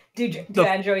 Yes. Do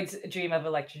androids dream of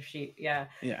Electric Sheep? Yeah.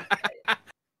 Yeah.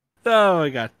 Oh my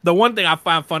god. The one thing I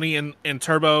found funny in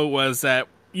Turbo was that,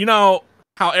 you know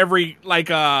how every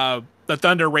the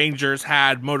Thunder Rangers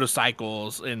had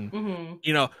motorcycles, and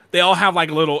you know they all have like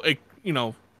little to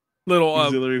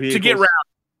get around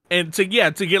and to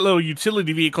get little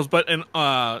utility vehicles, but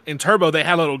in Turbo they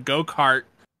had little go-kart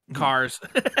cars.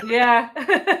 Yeah.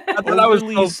 I thought that was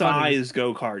so sized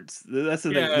go-karts. That's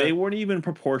the thing. They weren't even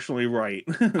proportionally right.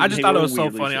 I just thought it was so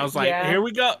funny. I was like, here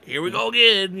we go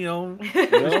again, you know.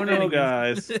 No,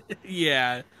 guys.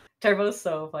 Yeah. Turbo's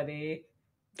so funny.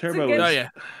 Turbo.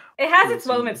 It has its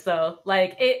moments though.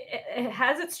 Like it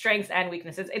has its strengths and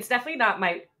weaknesses. It's definitely not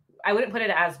I wouldn't put it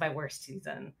as my worst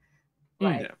season.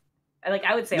 I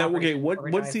would say. No, okay.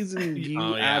 What season do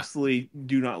you absolutely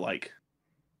do not like?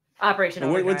 Operation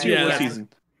Overdrive. What's your worst season?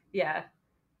 Yeah,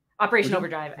 Operation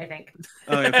Overdrive. I think.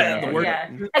 Oh, okay.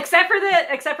 Yeah. Except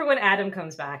for when Adam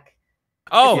comes back.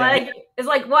 Oh, it's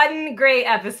like one great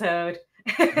episode.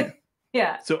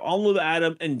 Yeah. So all of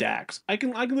Adam and Dax, I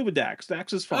can live with Dax.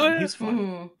 Dax is fun. He's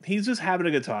fun. He's just having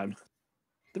a good time.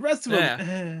 The rest of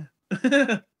them,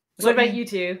 What about you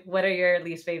two? What are your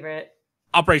least favorite?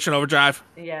 Operation Overdrive.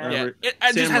 Yeah. It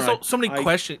just has so many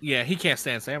questions. Yeah, he can't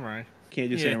stand Samurai. Can't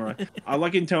do Samurai. I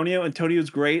like Antonio. Antonio's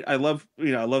great. I love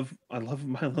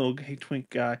my little gay twink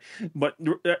guy. But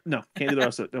no, can't do the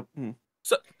rest of it. No.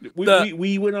 So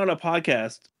we went on a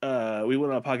podcast.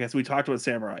 We talked about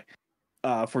Samurai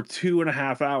for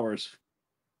 2.5 hours.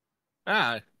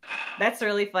 That's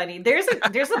really funny. There's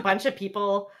a bunch of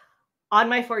people on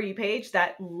my For You page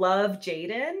that love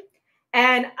Jaden.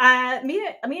 And me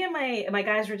and my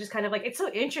guys were just kind of like, it's so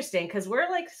interesting because we're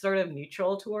like sort of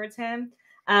neutral towards him.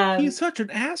 He's such an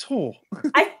asshole.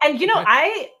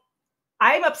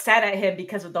 I'm upset at him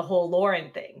because of the whole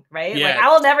Lauren thing, right? Yeah. Like I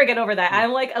will never get over that.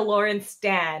 I'm like a Lauren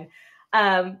stan.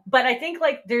 But I think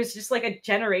like there's just like a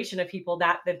generation of people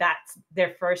that's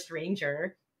their first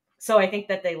Ranger. So I think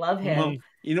that they love him.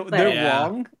 They're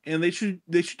wrong and they should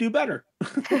do better.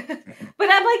 But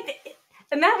I'm like,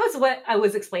 and that was what I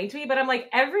was explained to me. But I'm like,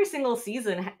 every single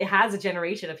season it has a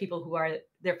generation of people who are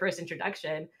their first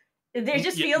introduction. There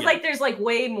just feels like there's like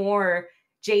way more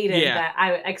Jaden that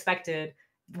I expected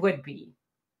would be.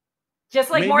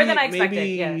 Just like more than I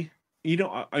expected. You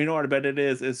know what I bet it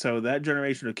is so that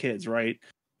generation of kids, right?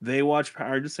 They watched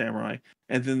Power Rangers Samurai,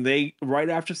 and then right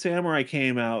after Samurai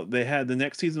came out, they had the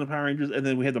next season of Power Rangers, and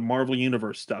then we had the Marvel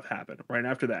Universe stuff happen right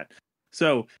after that.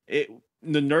 So the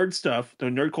nerd stuff, the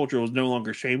nerd culture was no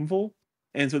longer shameful,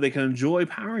 and so they can enjoy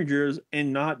Power Rangers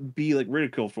and not be like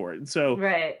ridiculed for it. And so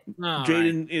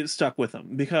Jaden is stuck with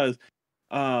them because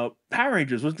Power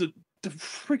Rangers was the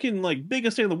freaking like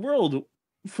biggest thing in the world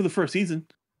for the first season.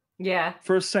 Yeah.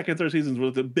 First, second, third seasons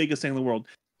was the biggest thing in the world.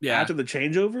 Yeah. After the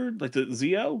changeover, like the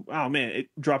Zeo, oh man, it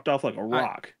dropped off like a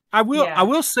rock. I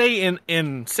will say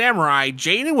in Samurai,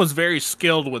 Jaden was very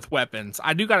skilled with weapons.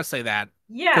 I do gotta say that.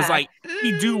 Yeah. Because like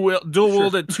he dual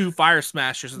wielded 2 fire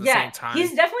smashers at the same time.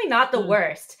 He's definitely not the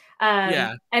worst.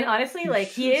 And honestly, like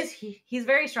he's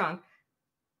very strong.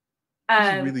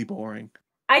 He's really boring.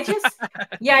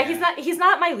 He's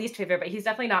not my least favorite, but he's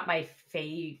definitely not my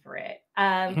favorite.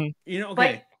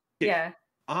 Okay.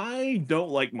 I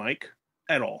don't like Mike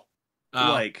at all.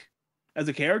 Like as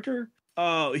a character,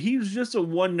 he's just a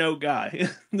one-note guy.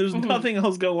 There's nothing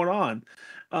else going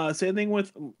on. Same thing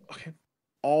with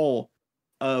all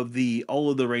of the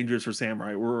Rangers for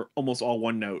Samurai were almost all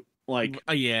one note. Like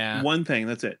one thing,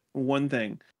 that's it. One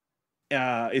thing.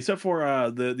 Except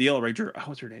for the Yellow Ranger.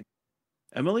 What's her name?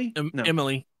 Emily? No.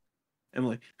 Emily.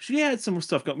 She had some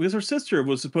stuff going because her sister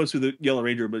was supposed to be the Yellow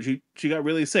Ranger, but she got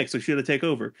really sick, so she had to take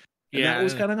over. And that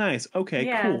was kind of nice. Okay,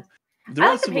 cool.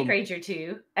 I like the Pink Ranger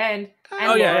too, and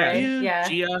Lauren.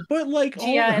 Gia. But like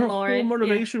Gia her Lauren, whole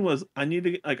motivation was I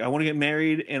want to get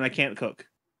married and I can't cook,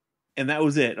 and that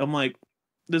was it. I'm like,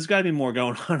 there's got to be more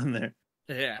going on in there.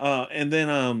 Yeah. And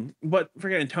then but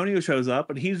forget Antonio shows up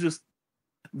and he's just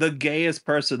the gayest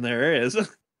person there is.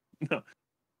 No.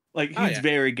 Like he's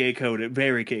very gay coded,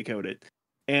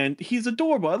 and he's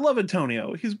adorable. I love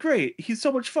Antonio. He's great. He's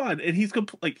so much fun, and he's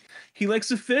he likes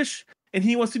to fish, and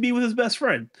he wants to be with his best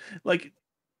friend. Like,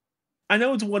 I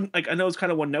know it's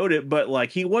kind of one noted, but like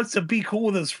he wants to be cool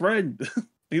with his friend.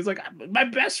 He's like my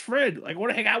best friend. Like, I want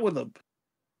to hang out with him.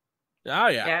 Oh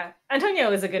yeah. Yeah,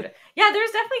 Antonio is a good. Yeah,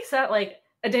 there's definitely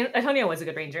Antonio was a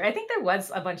good ranger. I think there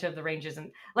was a bunch of the rangers,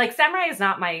 and like Samurai is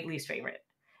not my least favorite.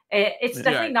 It's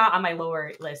definitely not on my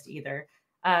lower list either.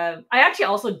 I actually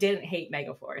also didn't hate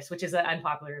Megaforce, which is an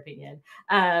unpopular opinion.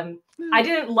 I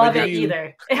didn't love it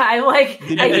either. I like.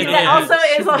 That also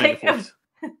is like.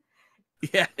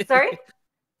 Yeah. Sorry.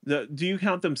 Do you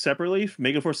count them separately?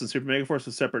 Megaforce and Super Megaforce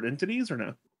as separate entities, or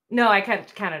no? No, I can't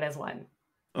count it as one.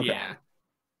 Okay. Yeah.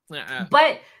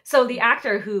 But so the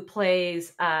actor who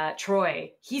plays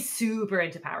Troy, he's super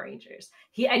into Power Rangers.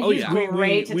 He's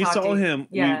great to talk to.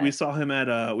 We saw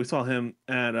him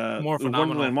at More Phenomenal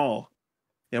Wonderland Mall.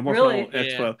 Yeah, More Phenomenal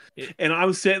Expo. Yeah. And I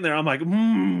was sitting there, I'm like,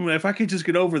 if I could just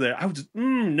get over there, I would just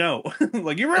no.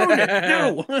 Like, you ruined it.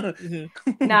 No.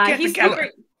 Nah,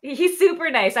 he's super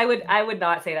nice. I would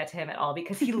not say that to him at all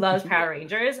because he loves Power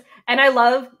Rangers, and I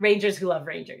love Rangers who love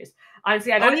Rangers.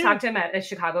 Honestly, I got to talk to him at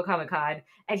Chicago Comic-Con,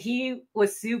 and he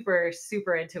was super,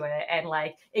 super into it. And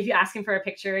like, if you ask him for a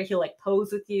picture, he'll like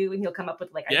pose with you, and he'll come up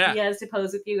with like ideas to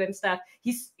pose with you and stuff.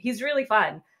 He's really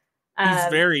fun.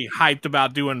 He's very hyped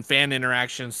about doing fan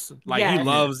interactions. Like he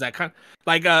loves that kind.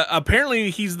 Like apparently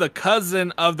he's the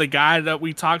cousin of the guy that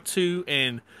we talked to,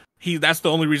 and that's the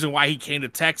only reason why he came to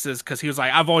Texas, because he was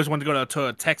like, I've always wanted to go to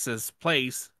a Texas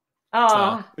place.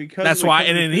 Oh, so that's why.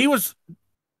 And then he was,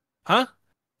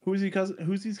 Who's he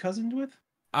cousined with?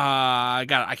 I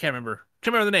can't remember.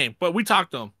 Can't remember the name, but we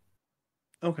talked to him.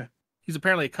 Okay. He's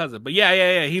apparently a cousin, but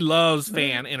yeah. He loves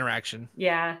fan interaction.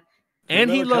 Yeah. and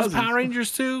he loves cousins. Power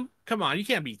Rangers too. Come on, you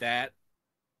can't beat that.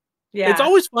 Yeah. It's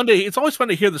always fun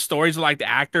to hear the stories of like the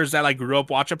actors that like grew up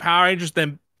watching Power Rangers,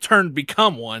 then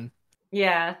become one.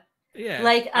 Yeah. Yeah,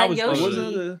 Like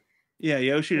Yoshi.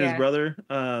 Yoshi and his brother,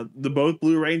 the both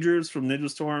Blue Rangers from Ninja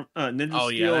Steel and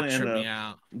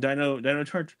Dino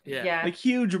Charge. Yeah. Like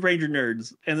huge Ranger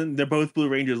nerds, and then they're both Blue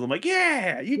Rangers. I'm like,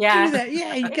 yeah, you do that,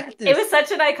 yeah, you got this. It was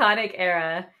such an iconic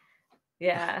era.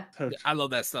 Yeah, I love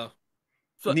that stuff.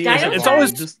 So, it's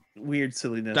always just weird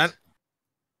silliness.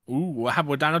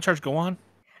 Would Dino Charge go on?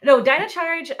 No, Dino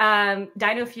Charge,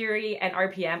 Dino Fury, and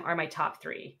RPM are my top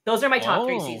 3. Those are my top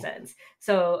 3 seasons.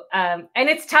 So, and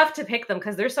it's tough to pick them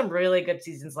because there's some really good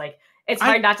seasons. Like, it's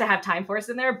hard not to have Time Force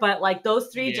in there, but like those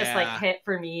 3 just like hit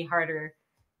for me harder.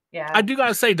 Yeah, I do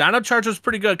gotta say, Dino Charge was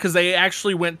pretty good because they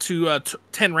actually went to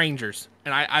 10 Rangers,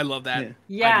 and I love that.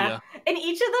 Yeah, and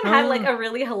each of them had like a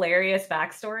really hilarious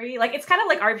backstory. Like it's kind of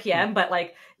like RPM, but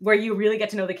like where you really get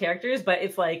to know the characters, but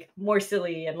it's like more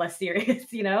silly and less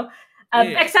serious, you know.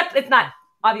 Except it's not.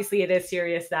 Obviously, it is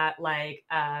serious that like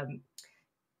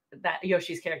that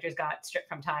Yoshi's characters got stripped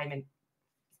from time, and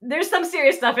there's some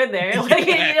serious stuff in there. Like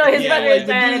you know, his brother is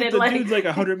dead, and like dude's like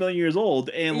 100 million years old,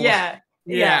 and yeah.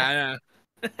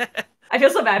 I feel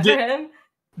so bad for him.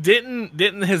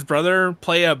 Didn't his brother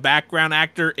play a background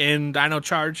actor in Dino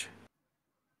Charge?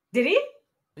 Did he?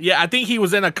 Yeah, I think he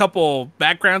was in a couple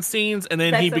background scenes, and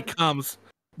then he becomes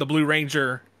the Blue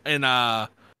Ranger in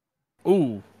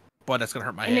ooh, boy, that's gonna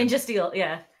hurt my head. Ninja Steel,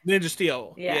 yeah. Ninja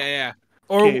Steel, yeah.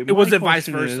 Or Okay, was it vice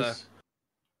versa?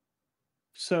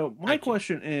 So my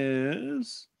question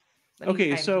is,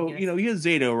 okay, so you know, he has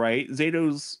Zato, right?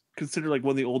 Zato's considered like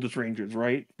one of the oldest Rangers,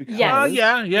 right? Because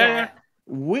yeah.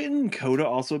 Wouldn't Coda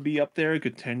also be up there, a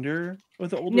contender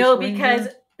with the oldest? No, Ranger? because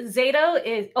Zato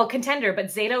is contender, but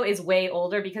Zato is way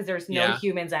older because there's no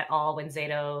humans at all when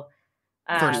Zato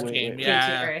first came to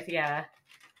Earth. Yeah,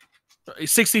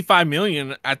 65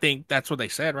 million. I think that's what they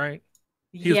said, right?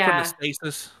 He was put in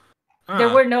stasis. There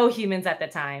were no humans at the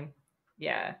time.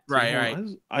 Yeah. Right.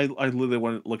 I literally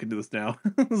want to look into this now.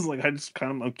 It's like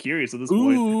I'm curious at this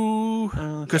point.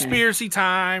 Ooh, conspiracy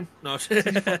time. No.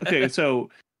 Okay, so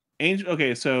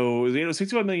Zato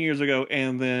 65 million years ago,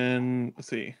 and then let's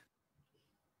see,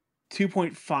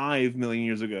 2.5 million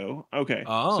years ago. Okay.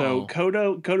 So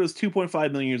Coda's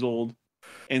 2.5 million years old,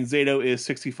 and Zato is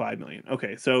 65 million.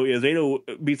 Okay, so Zato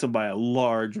beats him by a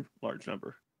large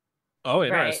number. Oh,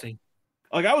 interesting. Right.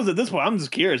 Like I was at this point, I'm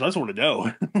just curious. I just want to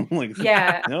know. Like,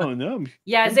 no.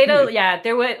 Yeah, Zato. Yeah,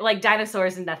 there were like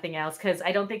dinosaurs and nothing else because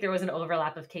I don't think there was an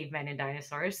overlap of cavemen and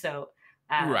dinosaurs. So,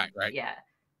 right. Yeah.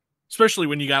 Especially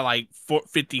when you got like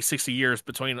 50, 60 years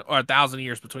between, or 1,000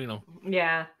 years between them.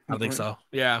 Yeah. I think so.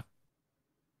 Yeah.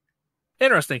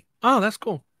 Interesting. Oh, that's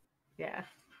cool. Yeah.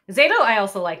 Zato I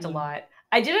also liked a lot.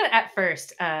 I didn't at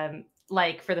first,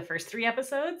 like for the first 3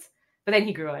 episodes, but then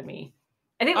he grew on me.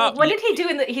 I think what did he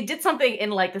do he did something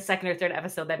in like the second or third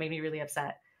episode that made me really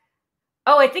upset.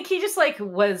 Oh, I think he just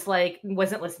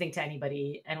wasn't listening to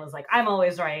anybody and was like, I'm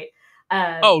always right.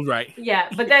 Right. Yeah,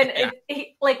 but then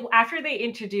he, like after they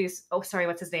introduce,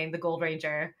 what's his name, the Gold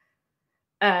Ranger.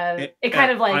 It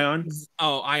kind of like Ion.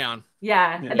 Ion.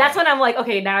 Yeah, and that's when I'm like,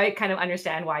 okay, now I kind of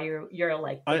understand why you're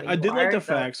like. I did like the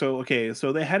fact. So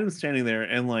they had him standing there,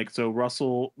 and like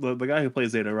Russell, the guy who plays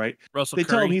Zeta, right? Russell. They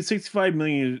Curry. tell him he's 65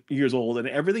 million years old, and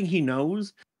everything he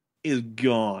knows is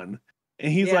gone.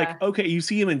 And he's like, okay, you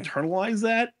see him internalize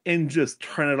that and just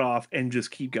turn it off and just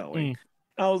keep going.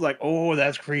 I was like, oh,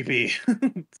 that's creepy.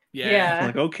 Yeah.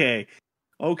 Like, okay,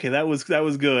 that was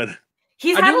good.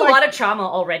 He's had a lot of trauma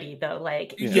already, though.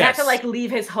 Like he had to like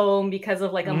leave his home because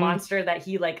of like a monster that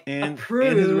he like approved.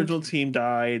 And his original team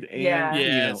died.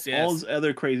 And all this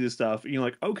other crazy stuff. And you're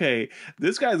like, okay,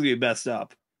 this guy's gonna be messed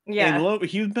up. Yeah, and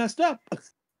he was messed up.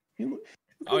 The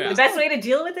best way to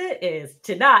deal with it is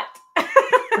to not.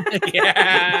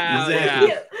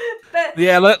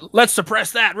 Let's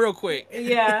suppress that real quick.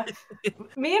 Yeah.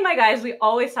 Me and my guys, we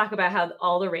always talk about how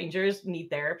all the Rangers need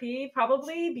therapy,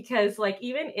 probably, because like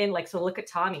even in like, so look at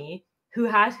Tommy, who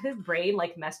has his brain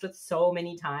like messed with so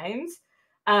many times.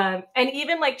 And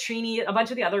even like Trini, a bunch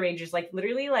of the other Rangers, like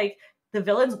literally like the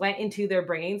villains went into their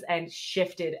brains and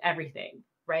shifted everything,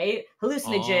 right?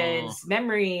 Hallucinogens,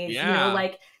 memories, you know,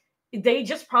 like they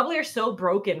just probably are so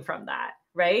broken from that.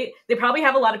 Right? They probably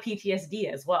have a lot of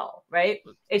PTSD as well, right?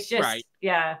 It's just,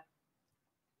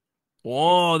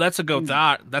 Whoa, that's a good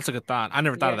thought. I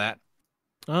never thought of that.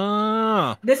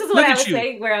 This is what I was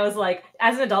saying, where I was like,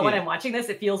 as an adult, when I'm watching this,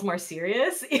 it feels more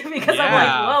serious because I'm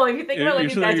like, whoa, if you think about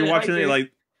like you're watching it like,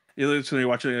 you're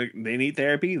watching like, they need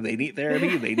therapy.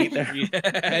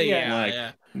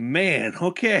 Man,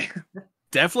 okay.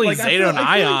 definitely Like, Zeta and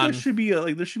I feel like Ion.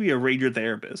 there should be a Ranger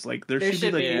therapist. Like there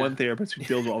should be be. one therapist who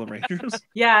deals with all the Rangers.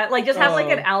 Yeah, like just have like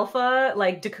an alpha,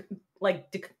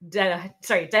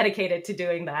 dedicated to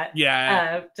doing that.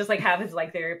 Yeah. Just like have his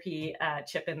like therapy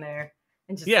chip in there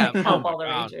and just Yeah. like, help all the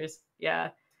Rangers. Yeah.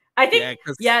 I think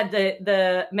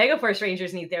the Megaforce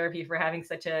Rangers need therapy for having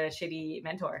such a shitty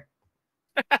mentor.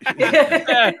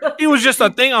 He was just a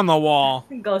thing on the wall.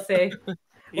 Go say,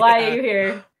 why are you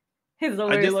here? He's the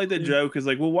worst. I did like the joke is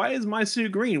like, well, why is my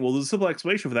suit green? Well, there's a simple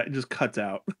explanation for that. It just cuts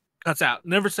out. Cuts out.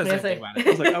 Never says anything about it. I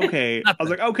was like, okay. I was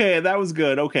like, okay, that was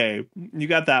good. Okay, you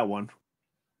got that one.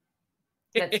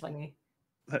 That's funny.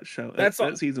 That show,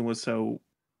 that season was so.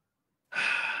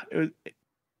 It was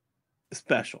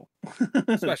special.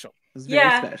 Special. It was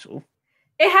very special.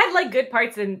 It had like good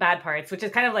parts and bad parts, which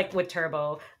is kind of like with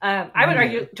Turbo. I would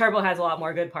argue Turbo has a lot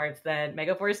more good parts than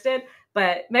Megaforce did,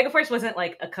 but Megaforce wasn't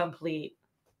like a complete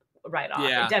write-off.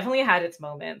 Yeah. It definitely had its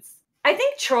moments. I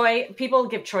think people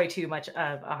give Troy too much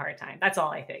of a hard time. That's all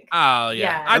I think. Oh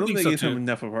yeah. I don't think they give him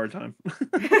enough of a hard time.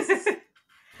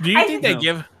 Do you think they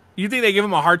give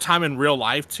him a hard time in real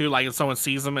life too? Like if someone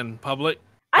sees him in public?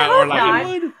 I hope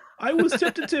not. I was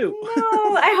tempted to.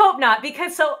 No, I hope not,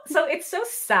 because so it's so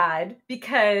sad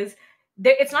because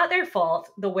it's not their fault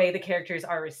the way the characters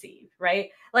are received, right?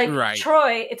 Like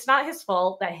Troy, it's not his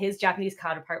fault that his Japanese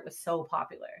counterpart was so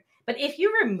popular. But if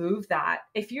you remove that,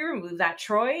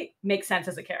 Troy makes sense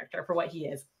as a character for what he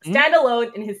is.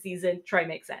 Standalone in his season, Troy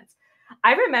makes sense.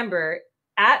 I remember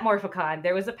at Morphicon,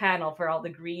 there was a panel for all the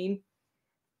green,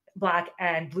 black,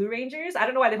 and blue Rangers. I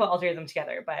don't know why they put all three of them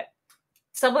together, but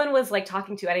someone was like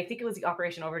talking to, and I think it was the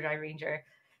Operation Overdrive Ranger.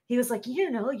 He was like,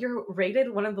 you're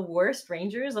rated one of the worst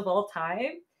Rangers of all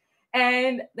time.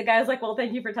 And the guy was like, well,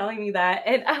 thank you for telling me that.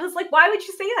 And I was like, why would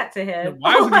you say that to him?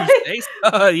 Why would you say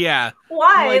so? Yeah.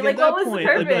 Why? Like what was the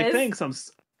purpose? Like, thanks. I'm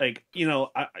like, he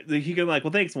could be like,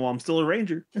 well, thanks. Well, I'm still a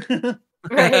Ranger.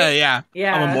 Right? Yeah.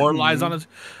 Yeah. I'm immortalized on it.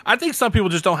 I think some people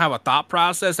just don't have a thought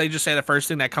process. They just say the first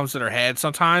thing that comes to their head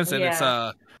sometimes. And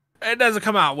it doesn't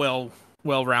come out well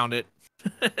rounded.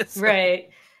 Right.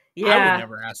 Yeah.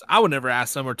 I would never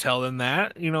ask them or tell them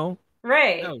that,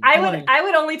 Right. I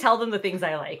would only tell them the things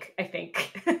I like, I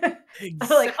think.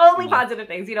 Exactly. Like only positive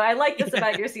things. I like this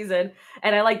about your season,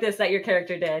 and I like this that your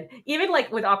character did. Even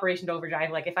like with Operation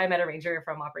Overdrive, like if I met a Ranger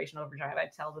from Operation Overdrive,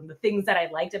 I'd tell them the things that I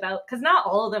liked about, because not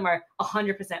all of them are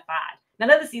 100% bad.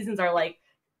 None of the seasons are like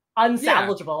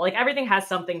unsalvageable. Like everything has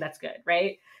something that's good,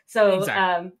 right? So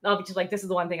exactly. I'll be just like, this is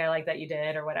the one thing I like that you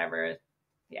did, or whatever.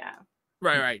 Yeah.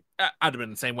 Right. I'd have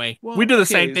been the same way. Well, we do the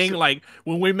same thing. Like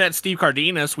when we met Steve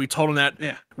Cardenas, we told him that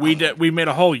we made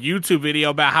a whole YouTube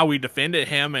video about how we defended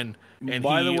him. And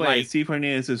by the way, Steve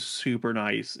Cardenas is super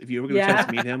nice. If you ever get a chance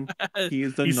to meet him,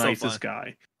 he's the nicest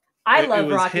guy. I love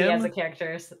Rocky as a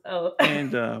character.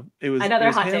 And it was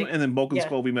him and then Bulk and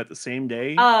Skull we met the same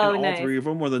day. Oh, and all three of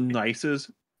them were the nicest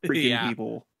freaking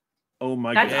people. Oh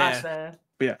my god. That's awesome.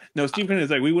 But yeah, no, Steve Cardenas,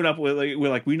 like we went up with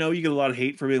we know you get a lot of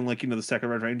hate for being like, the second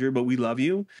Red Ranger, but we love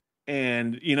you.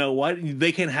 And you know what?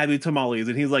 They can't have you tamales.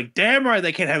 And he's like, damn right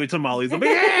they can't have you tamales. I'm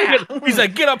like, yeah! He's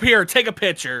like, get up here, take a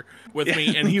picture with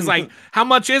me. And he's like, how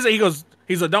much is it?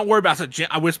 He's like, don't worry about it.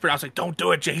 I whispered, I was like, don't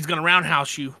do it, Jay. He's gonna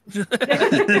roundhouse you.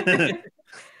 I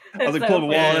was like, pull up a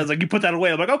wall, and I was like, you put that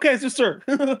away. I'm like, okay, sir.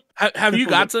 Have you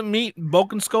got to meet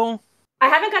Bulk and Skull? I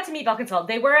haven't got to meet Bulk and Skull.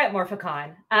 They were at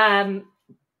Morphicon.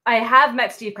 I have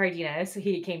met Steve Cardenas.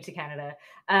 He came to Canada.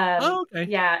 Okay.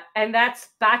 Yeah, and that's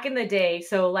back in the day.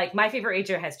 So, like, my favorite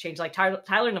Ranger has changed. Like,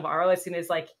 Tyler Navarro, as soon as,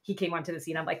 like, he came onto the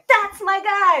scene, I'm like, that's my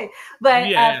guy!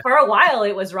 But for a while,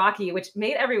 it was Rocky, which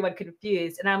made everyone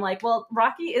confused. And I'm like, well,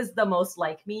 Rocky is the most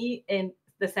like me in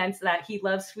the sense that he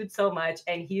loves food so much,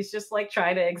 and he's just, like,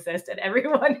 trying to exist, and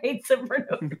everyone hates him for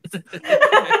no reason.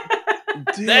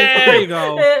 There you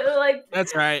go. Like,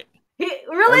 that's right.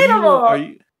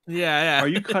 Relatable. Yeah. Are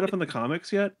you caught up in the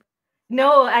comics yet?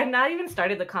 No, I've not even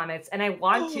started the comics, and I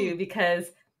want to, because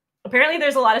apparently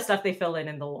there's a lot of stuff they fill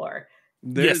in the lore.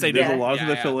 There's a lot of stuff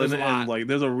they fill in, and like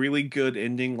there's a really good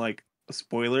ending, like a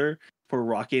spoiler for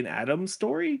Rocky and Adam's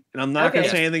story, and I'm not gonna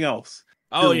say anything else.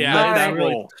 Oh yeah, let that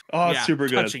roll. Oh, it's super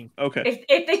touching. Good. Okay.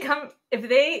 If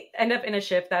they end up in a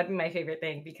ship, that'd be my favorite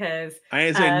thing, because I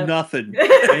ain't saying nothing.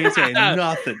 I ain't saying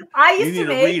nothing. You need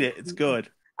to read it. It's good.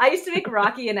 I used to make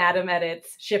Rocky and Adam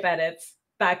ship edits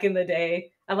back in the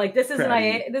day. I'm like, this is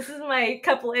my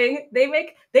coupling. They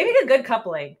make a good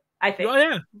coupling, I think. Oh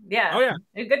yeah. Yeah. Oh yeah.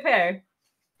 A good pair.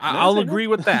 I'll agree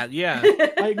with that. Yeah.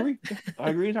 I agree.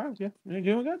 Entirely. Yeah. You're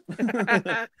doing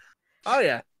good. Oh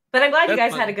yeah. But I'm glad you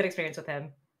guys had a good experience with him.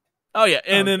 Oh yeah.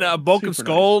 And then Bulk and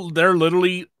Skull, nice. They're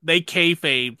literally they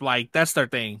kayfabe, like that's their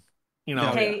thing.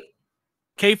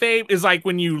 kayfabe is like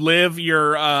when you live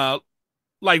your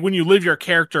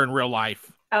character in real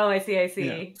life. Oh, I see.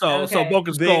 Yeah. So Bulk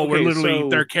and Skull were literally so-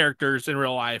 their characters in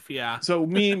real life. Yeah. So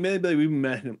me and Midday, we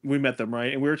met them,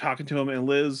 right? And we were talking to him, and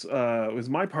Liz, was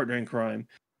my partner in crime,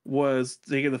 was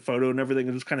taking the photo and everything,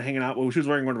 and just kind of hanging out. Well, she was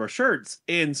wearing one of our shirts,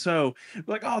 and so we're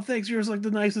like, oh, thanks, you're like the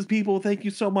nicest people. Thank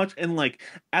you so much. And like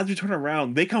as we turn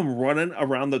around, they come running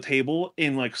around the table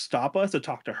and like stop us to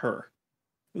talk to her.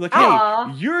 We're like, hey,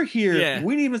 Aw. you're here. Yeah.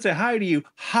 We didn't even say hi to you.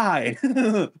 Hi.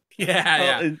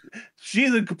 Yeah. And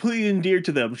she's completely endeared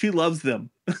to them. She loves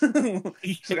them.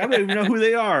 She's like, I don't even know who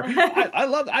they are.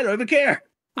 I don't even care.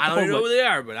 I don't know who they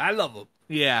are, but I love them.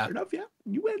 Yeah. Fair enough, yeah,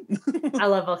 you win. I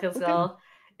love Bulk and Skull.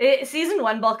 Season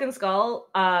 1 Bulk and Skull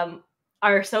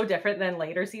are so different than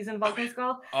later season Bulk and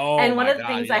Skull. Oh, and one my of the God,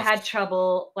 things yes. I had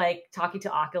trouble like talking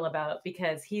to Akil about,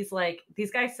 because he's like,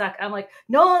 these guys suck. I'm like,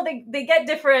 no, they get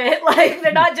different. Like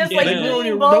they're not just like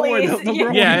mean bullies.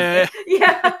 Yeah.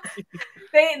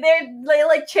 They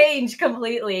like change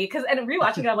completely. And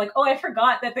rewatching it, I'm like, oh, I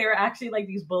forgot that they were actually like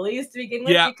these bullies to begin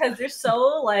with, because they're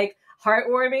so like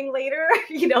heartwarming later,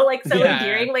 like so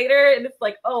endearing later, and it's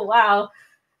like, oh wow.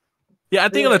 Yeah, I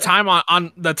think of the time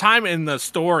on the time in the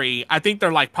story, I think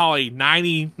they're like probably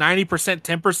 90%,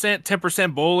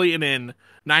 10% bully, and then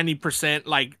 90%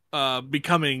 like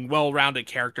becoming well-rounded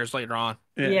characters later on.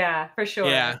 Yeah, for sure.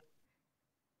 Yeah.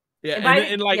 Yeah, by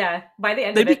the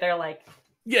end of it, they're like,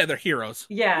 yeah, they're heroes.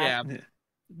 Yeah.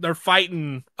 They're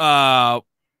fighting what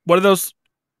are those?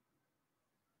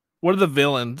 What are the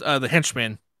villains? The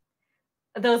henchmen.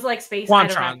 Those like space Quantron.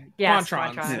 Quantrons. Yeah,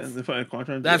 they're fighting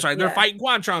Quantrons. That's right. They're fighting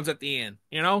Quantrons at the end,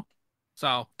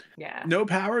 So yeah. No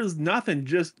powers, nothing,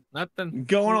 just nothing.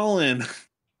 Going all in.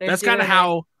 That's kind of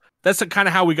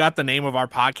how we got the name of our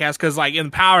podcast, because like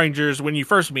in Power Rangers, when you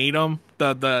first meet them,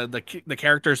 the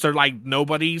characters, they're like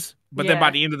nobodies, but then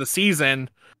by the end of the season,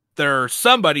 they're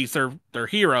somebodies, they're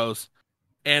heroes.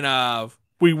 And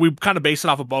we kind of base it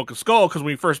off of Bulk and Skull, because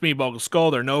when we first meet Bulk and Skull,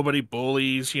 they're nobody,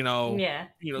 bullies,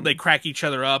 they crack each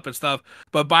other up and stuff.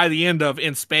 But by the end of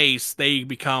In Space, they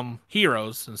become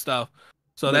heroes and stuff.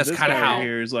 So that's kind of how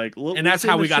here is like, and that's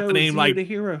how we got the name, like to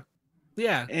Hero.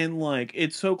 Yeah, and like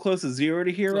it's so close to Zero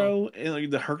to Hero, and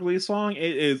like the Hercules song,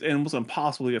 it is almost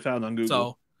impossible to get found on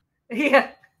Google. So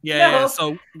yeah.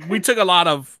 So we took a lot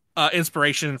of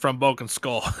inspiration from Bulk and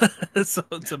Skull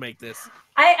to make this.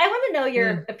 I want to know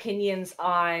your opinions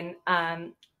on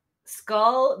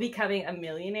Skull becoming a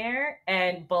millionaire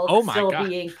and Bulk still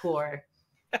being poor.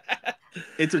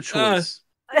 It's a choice.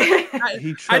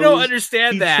 I don't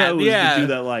understand that. Chose to do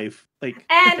that life, like,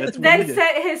 and then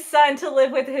set his son to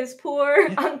live with his poor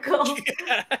uncle.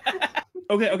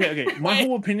 Okay. My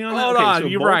whole opinion on that. Hold on,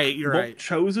 you're right. Bulk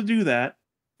chose to do that,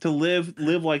 to live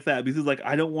like that, because like,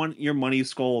 I don't want your money,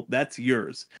 Skull. That's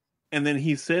yours. And then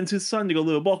he sends his son to go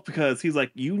live with Bulk, because he's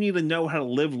like, you need to know how to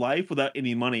live life without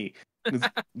any money.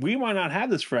 We might not have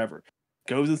this forever.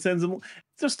 Goes and sends him.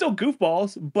 They're still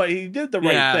goofballs, but he did the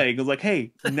right thing. It was like,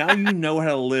 hey, now you know how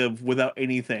to live without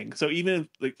anything. So even if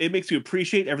like, it makes you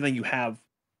appreciate everything you have.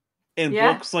 And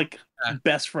Bulk's like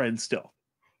best friend still.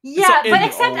 Yeah, but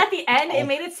except at the end, it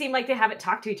made it seem like they haven't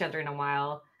talked to each other in a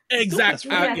while.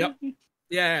 Exactly.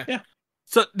 Yeah.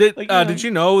 So did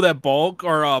you know that Bulk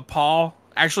or Paul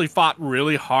actually fought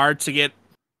really hard to get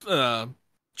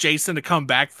Jason to come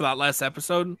back for that last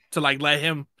episode, to like let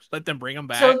them bring him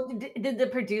back? So did the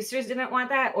producers didn't want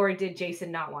that, or did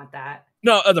Jason not want that?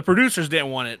 No, the producers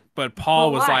didn't want it, but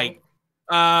Paul was like,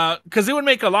 because it would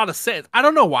make a lot of sense. I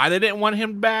don't know why they didn't want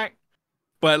him back,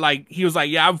 but like he was like,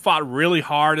 yeah, I've fought really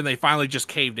hard, and they finally just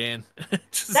caved in.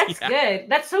 That's good.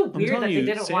 That's so weird that they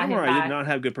didn't want him back. Samurai did not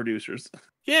have good producers.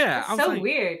 Yeah, that's so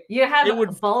weird. You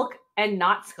have Bulk and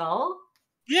not Skull.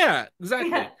 Yeah, exactly.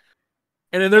 Yeah.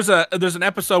 And then there's an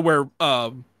episode where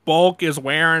Bulk is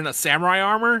wearing a samurai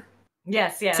armor.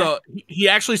 Yes, yeah. So he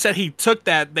actually said he took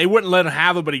that. They wouldn't let him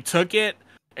have it, but he took it,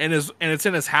 and it's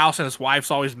in his house, and his wife's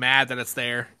always mad that it's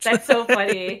there. That's so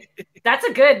funny. That's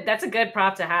a good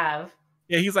prop to have.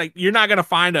 Yeah, he's like, you're not gonna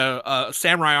find a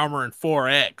samurai armor in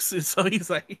 4X. So he's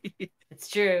like, it's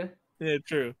true. Yeah,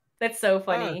 true. That's so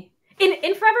funny.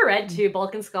 In Forever Red too,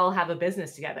 Bulk and Skull have a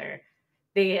business together.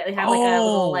 They have like a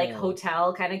little like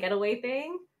hotel kind of getaway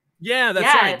thing. Yeah,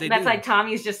 that's right. That's like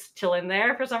Tommy's just chilling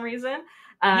there for some reason.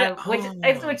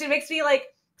 Which makes me like,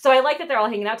 so I like that they're all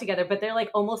hanging out together, but they're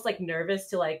like almost like nervous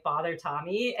to like bother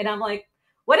Tommy. And I'm like,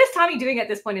 what is Tommy doing at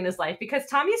this point in his life? Because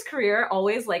Tommy's career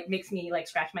always like makes me like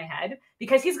scratch my head,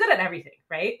 because he's good at everything,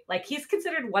 right? Like he's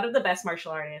considered one of the best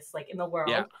martial artists like in the world.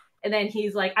 Yeah. And then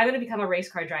he's like, I'm going to become a race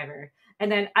car driver.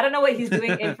 And then I don't know what he's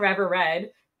doing in Forever Red.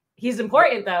 He's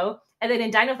important though. And then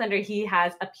in Dino Thunder, he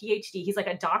has a PhD. He's like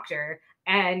a doctor,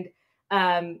 and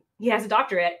he has a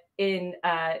doctorate in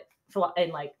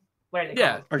like, what are they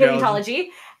called?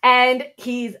 Paleontology. And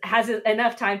has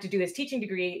enough time to do his teaching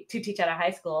degree to teach at a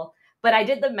high school. But I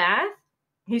did the math.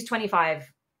 He's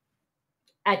 25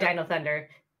 at Dino Thunder.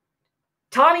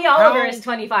 Tommy Oliver is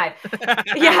 25.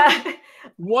 Yeah.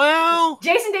 Well,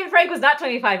 Jason David Frank was not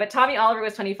 25, but Tommy Oliver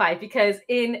was 25 because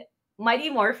in Mighty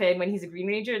Morphin, when he's a Green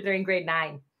Ranger, they're in grade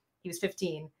 9. He was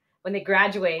 15 when they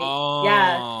graduate. Oh.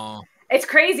 Yeah. It's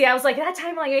crazy. I was like, that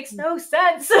timeline makes no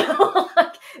sense.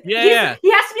 Like, he has to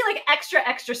be like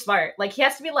extra smart. Like he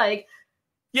has to be like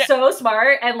so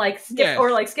smart and like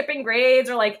skipping grades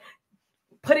or like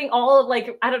putting all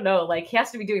like, I don't know, like he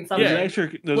has to be doing something.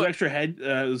 Those extra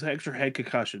head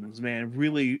concussions, man,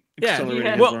 really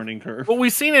accelerated his learning curve. Well,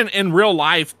 we've seen in real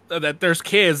life that there's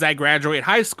kids that graduate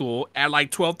high school at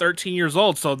like 12, 13 years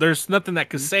old. So there's nothing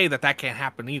that could say that can't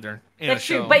happen either. That's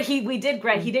true. But he did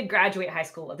graduate high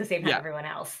school at the same time everyone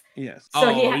else. Yes.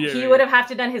 So he would have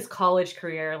to done his college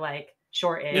career like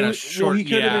short-ish.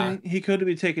 He could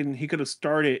have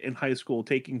started in high school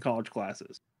taking college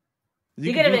classes.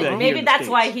 He could have been. Maybe that's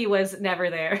why he was never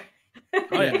there. He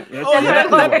was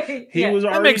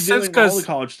already doing all the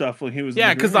college stuff when he was.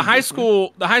 Yeah, because the high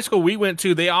school we went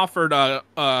to, they offered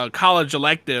college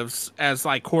electives as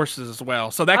like courses as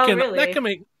well. So that can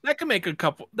make a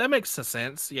couple. That makes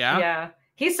sense. Yeah. Yeah,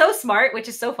 he's so smart, which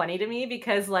is so funny to me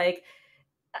because like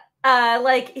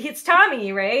it's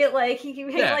Tommy, right? Like he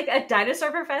like a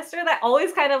dinosaur professor that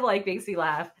always kind of like makes me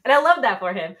laugh, and I love that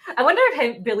for him. I wonder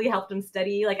if Billy helped him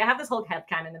study. Like I have this whole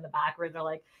headcanon in the back where they're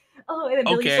like, oh, and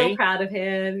Billy's so proud of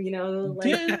him, you know. Like,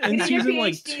 in season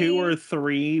like 2 or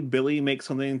 3, Billy makes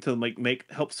something to like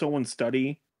help someone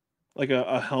study, like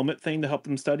a helmet thing to help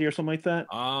them study or something like that.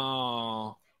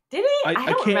 Oh, did he?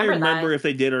 I can't remember if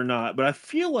they did or not, but I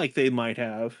feel like they might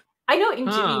have. I know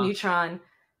in Jimmy Neutron.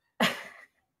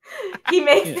 He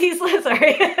makes these these like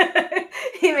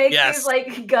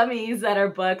gummies that are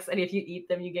books, and if you eat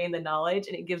them, you gain the knowledge,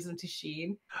 and it gives them to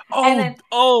Sheen.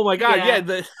 Oh my god,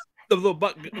 the little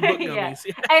book gummies.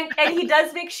 And he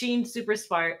does make Sheen super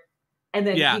smart, and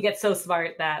then he gets so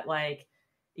smart that like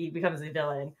he becomes a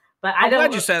villain. But I'm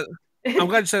glad you said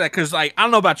that because like I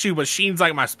don't know about you, but Sheen's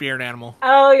like my spirit animal.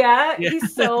 Oh yeah.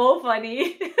 He's so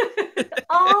funny.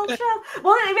 Ultra.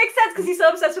 Well, it makes sense because he's so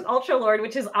obsessed with Ultra Lord,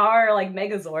 which is our like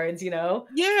Megazords, you know.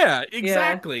 Yeah,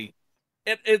 exactly.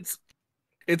 Yeah.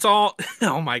 It's all.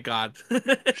 Oh my god,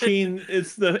 Sheen!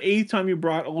 It's the 8th time you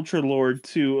brought Ultra Lord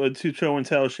to show and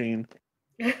tell, Sheen.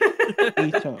 8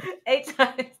 times. 8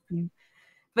 times.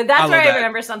 But that's where I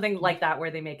remember something like that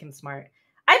where they make him smart.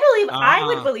 I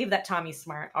would believe that Tommy's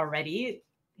smart already.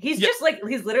 He's just like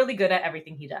he's literally good at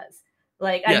everything he does.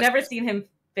 Like I've never seen him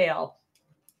fail.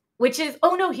 Which is,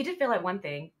 oh no, he did fail at one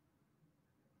thing.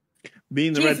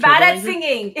 He's bad at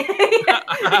singing.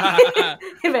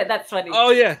 But that's funny.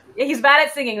 Oh yeah, he's bad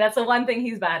at singing. That's the one thing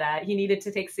he's bad at. He needed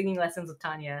to take singing lessons with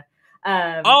Tanya.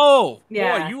 Boy,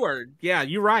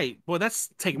 you're right. Boy, that's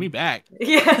taking me back.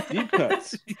 Yeah, deep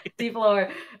cuts, deep lore.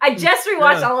 I just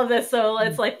rewatched all of this, so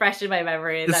it's like fresh in my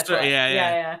memory. That's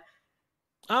yeah.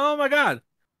 Oh my god.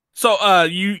 So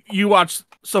you watched.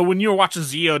 So when you were watching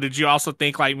Zeo, did you also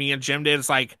think like me and Jim did? It's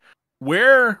like,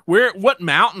 what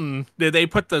mountain did they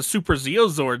put the Super Zeo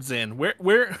Zords in? Where?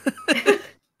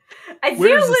 Zeo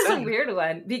was a weird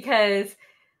one because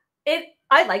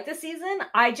I like the season.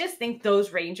 I just think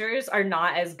those Rangers are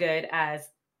not as good as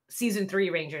season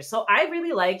 3 Rangers. So I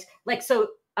really liked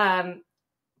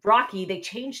Rocky. They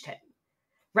changed him,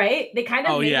 right? They kind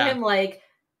of made him like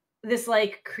this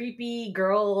like creepy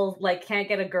girl, like can't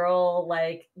get a girl,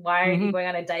 like why are you going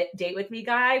on a date with me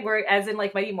guy, whereas in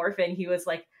like Mighty Morphin he was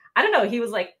like, I don't know, he was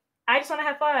like, I just want to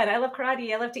have fun, I love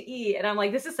karate, I love to eat, and I'm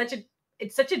like, this is such a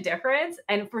difference.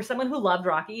 And for someone who loved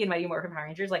Rocky and Mighty Morphin Power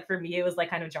Rangers, like for me it was like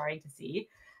kind of jarring to see.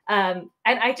 And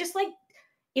I just like,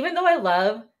 even though I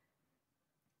love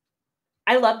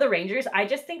the Rangers, I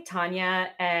just think Tanya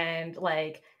and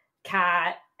like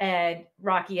Kat and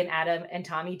Rocky and Adam and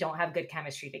Tommy don't have good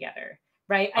chemistry together,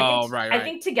 right? I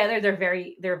think together they're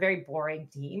a very boring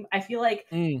team. I feel like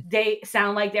they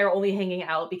sound like they're only hanging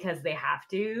out because they have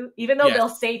to, even though they'll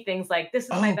say things like, "This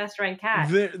is my best friend, Kat."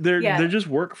 They're just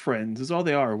work friends. That's all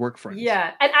they are, work friends.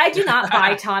 Yeah, and I do not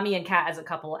buy Tommy and Kat as a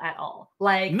couple at all.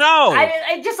 Like, no,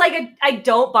 I just like I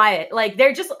don't buy it. Like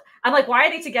they're just. I'm like, why are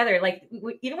they together? Like,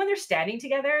 even when they're standing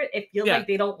together, it feels like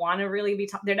they don't want to really be.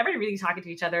 They're never really talking to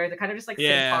each other. They're kind of just like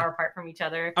sitting far apart from each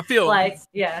other. I feel like,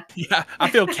 I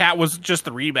feel Kat was just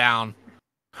the rebound.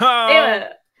 Oh.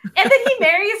 And then he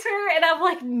marries her, and I'm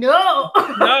like, no,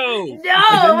 put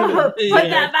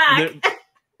that back.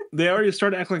 They already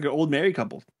started acting like an old married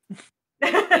couple.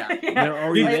 Yeah. They're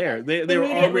already there. They were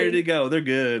all ready to go. They're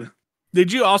good.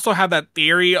 Did you also have that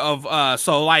theory of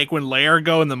so like when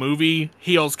Largo in the movie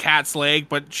heals Kat's leg,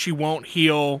 but she won't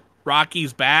heal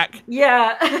Rocky's back?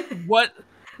 Yeah. What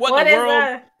What in the is world?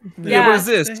 that? Yeah, what is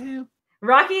this?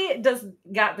 Rocky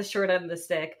got the short end of the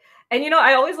stick. And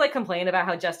I always like complain about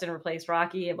how Justin replaced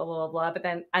Rocky and blah blah blah. But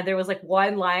then there was like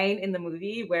one line in the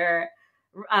movie where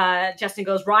Justin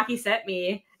goes, "Rocky sent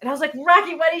me," and I was like,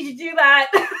 "Rocky, why did you do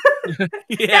that?"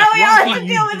 Now we all have to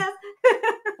deal with this.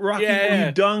 Rocky,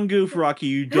 you dung goof, Rocky,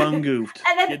 you dung goofed.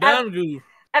 And then You dung goof.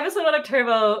 episode 1 of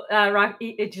Turbo,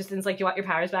 Rocky, Justin's like, "Do you want your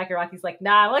powers back?" And Rocky's like,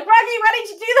 "Nah." I'm like, "Rocky, why did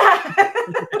you do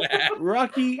that?"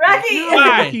 Rocky,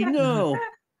 Rocky, no.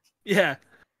 Yeah.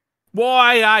 Boy,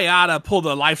 I oughta pull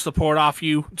the life support off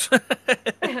you.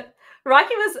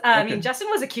 Rocky was, Justin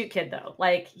was a cute kid though.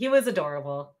 Like, he was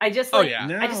adorable. I just, like,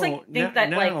 I just like think that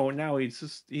now he's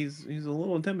a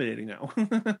little intimidating now.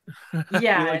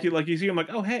 Yeah. you see him like,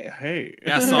 oh hey.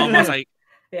 Yeah, I saw him. I was like,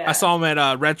 Yeah. I saw him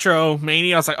at Retro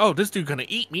Mania. I was like, oh, this dude gonna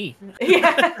eat me.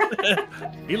 Yeah.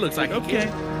 He looks like okay.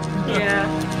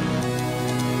 Yeah.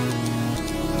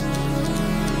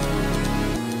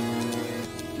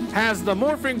 Has the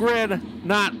morphing grid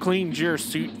not cleaned your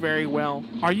suit very well?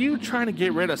 Are you trying to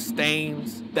get rid of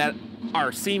stains that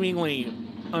are seemingly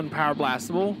unpower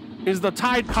blastable? Is the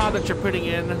Tide Pod that you're putting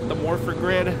in the morphing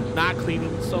grid not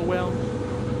cleaning so well?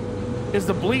 Is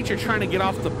the bleach you're trying to get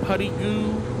off the putty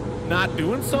goo not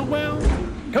doing so well?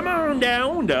 Come on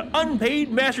down to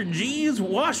Unpaid Master G's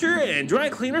Washer and Dry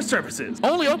Cleaner Services.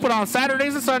 Only open on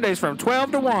Saturdays and Sundays from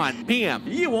 12 to 1 p.m.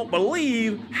 You won't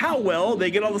believe how well they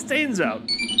get all the stains out.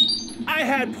 I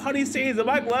had putty stains on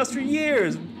my gloves for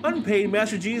years. Unpaid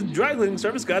Master G's Dry Cleaning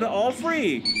Service got it all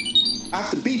free.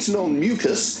 After beating on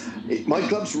mucus, my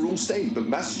gloves were all stained, but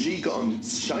Master G got them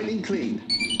shining clean.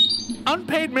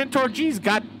 Unpaid Mentor G's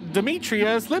got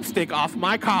Demetria's lipstick off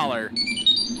my collar.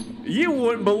 You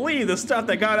wouldn't believe the stuff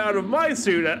that got out of my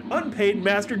suit at Unpaid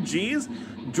Master G's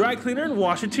Dry Cleaner and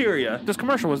Washateria. This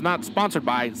commercial was not sponsored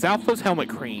by Zalpha's Helmet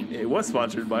Cream. It was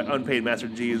sponsored by Unpaid Master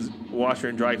G's Washer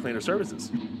and Dry Cleaner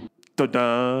Services.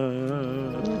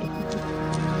 Da-da.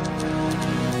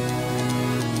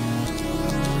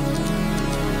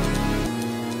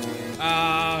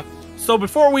 So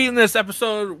before we end this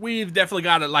episode, we've definitely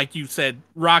got it, like you said,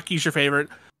 Rocky's your favorite.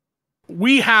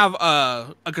 We have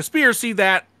a conspiracy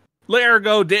that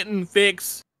Largo didn't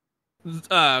fix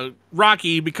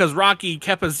Rocky because Rocky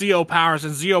kept his Zeo powers,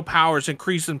 and Zeo powers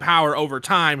increased in power over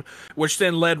time, which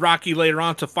then led Rocky later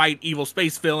on to fight evil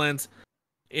space villains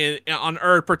on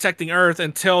Earth, protecting Earth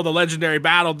until the legendary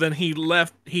battle. Then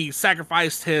he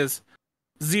sacrificed his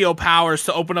Zeo powers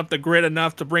to open up the grid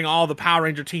enough to bring all the Power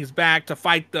Ranger teams back to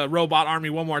fight the robot army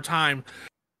one more time.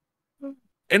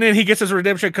 And then he gets his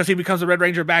redemption because he becomes the Red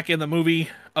Ranger back in the movie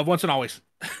of Once and Always.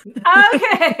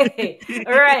 Okay.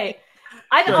 All right.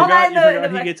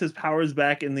 He gets his powers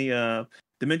back in the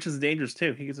Dimensions of Dangers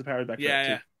too. He gets his powers back.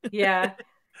 Yeah. Yeah.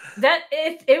 That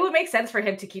it would make sense for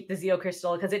him to keep the Zeo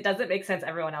crystal because it doesn't make sense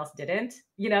everyone else didn't,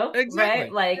 Exactly.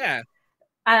 Right? Like, yeah.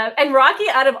 And Rocky,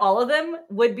 out of all of them,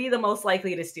 would be the most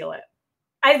likely to steal it.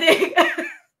 I think.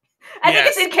 I think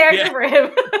it's in character for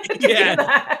him. To do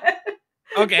that.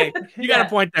 Okay, you got a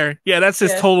point there. Yeah, that's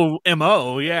his total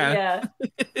MO. Yeah.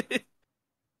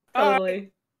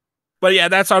 Totally. But yeah,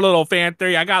 that's our little fan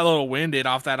theory. I got a little winded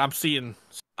off that. I'm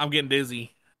getting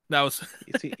dizzy. That was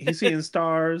he's seeing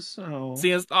stars. Oh.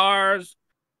 Seeing stars.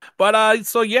 But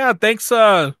so yeah, thanks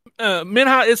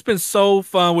Minha, it's been so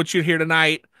fun with you here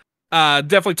tonight.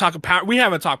 Definitely talking power. We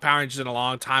haven't talked Power Rangers in a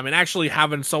long time, and actually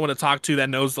having someone to talk to that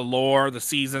knows the lore, the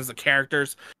seasons, the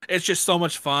characters, it's just so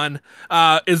much fun.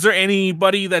 Is there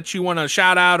anybody that you want to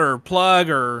shout out or plug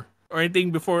or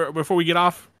anything before we get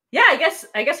off? Yeah, I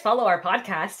guess follow our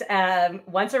podcast.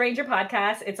 Once a Ranger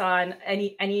podcast. It's on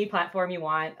any platform you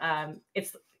want.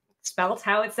 It's spelled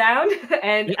how it sounds,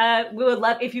 and we would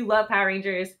love if you love Power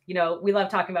Rangers. We love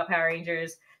talking about Power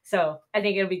Rangers, so I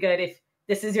think it would be good if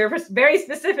this is your very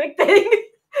specific thing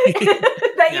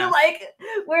that you like.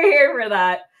 We're here for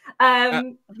that.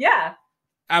 Yeah.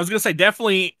 I was gonna say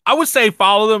definitely. I would say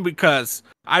follow them because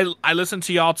I listen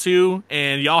to y'all too,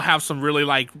 and y'all have some really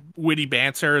like witty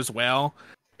banter as well,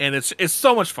 and it's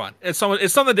so much fun. It's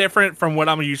something different from what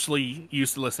I'm usually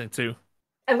used to listening to.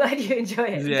 I'm glad you enjoy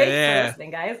it. Yeah, thanks for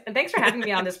listening, guys, and thanks for having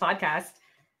me on this podcast.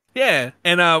 Yeah,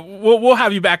 and we'll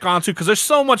have you back on too because there's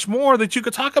so much more that you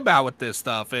could talk about with this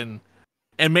stuff, and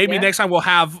maybe next time we'll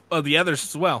have the others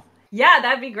as well. Yeah,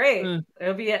 that'd be great.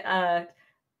 It'll be a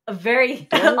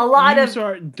lot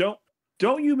of. Don't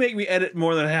Don't you make me edit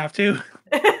more than I have to.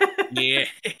 Yeah.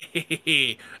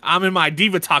 I'm in my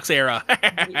Diva Talks era.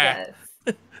 Yes.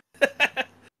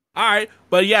 All right.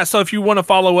 But yeah, so if you want to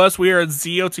follow us, we are at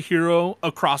Zio to Hero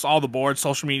across all the boards,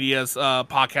 social medias,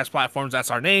 podcast platforms.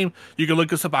 That's our name. You can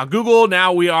look us up on Google.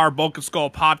 Now we are Bulk and Skull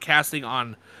Podcasting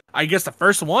on, I guess, the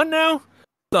first one now.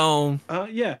 So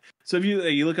yeah. So if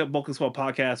you look up Bulk and Skull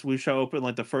Podcast, we show up in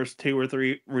like the first 2 or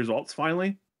 3 results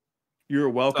finally. You're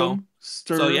welcome.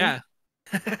 So yeah.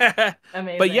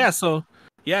 Amazing. But yeah, so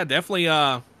yeah, definitely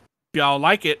if y'all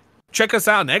like it, check us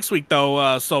out next week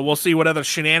though. So we'll see what other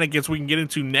shenanigans we can get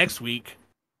into next week.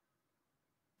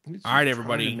 All right,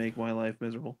 everybody. To make my life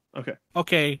miserable. Okay.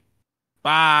 Okay.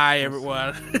 Bye,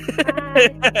 everyone.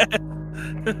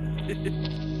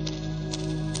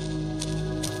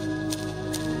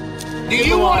 Do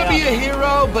you want to be a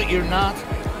hero, but you're not?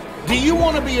 Do you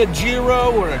want to be a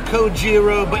Jiro or a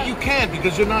Kojiro, but you can't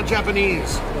because you're not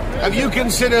Japanese? Have you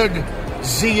considered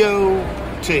Zio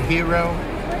to Hero?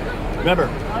 Remember,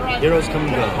 heroes come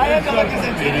and go.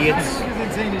 Idiots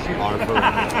are forever.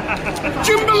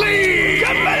 Jimbalee!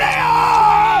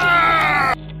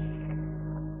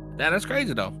 Yeah, that's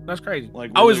crazy though. That's crazy.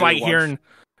 Like, I always really like hearing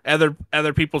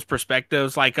other people's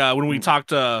perspectives. Like when we talk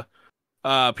to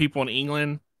people in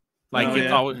England, like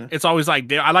it's always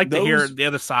like I like to hear the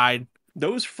other side.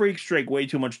 Those freaks drink way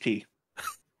too much tea.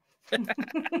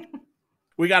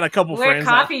 We got a couple We're friends.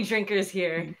 coffee drinkers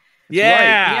here.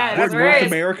 Yeah, right. We're North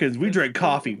Americans. We drink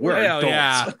coffee. We're adults.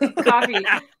 Yeah. Coffee.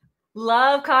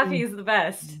 Love coffee is the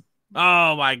best.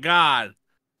 Oh my god.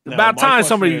 No, About my time question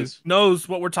somebody is- knows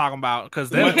what we're talking about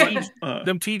because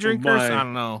them tea drinkers. I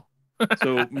don't know.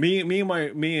 So me and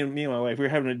my wife, we were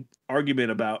having an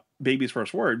argument about baby's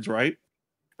first words, right?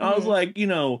 I was like, in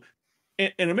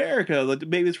America, like the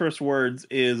baby's first words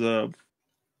is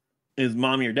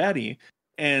mommy or daddy.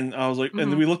 And I was like, and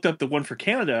then we looked up the one for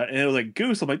Canada, and it was like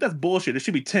goose. I'm like, that's bullshit. It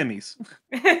should be Timmy's.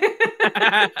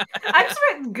 I'm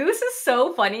sorry, goose is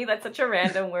so funny. That's such a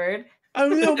random word. I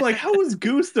mean, I'm like, how is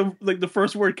goose the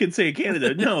first word kids say in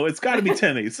Canada? No, it's got to be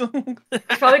Timmy's.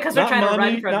 It's probably because they're trying to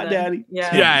run from not them. daddy.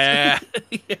 Yeah.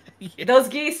 Those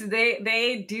geese,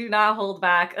 they do not hold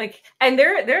back. Like, and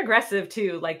they're aggressive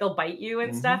too. Like they'll bite you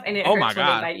and stuff, and it hurts when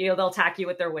they bite you. They'll attack you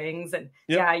with their wings, and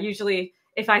usually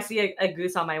if I see a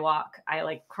goose on my walk, I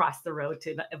like cross the road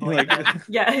to avoid them.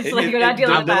 Yeah, it's like you're not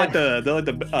dealing with that. They're like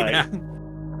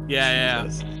the yeah.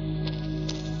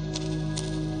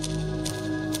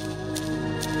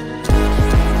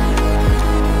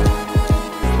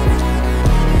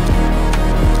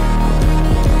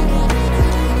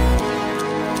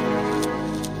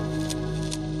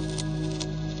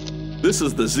 This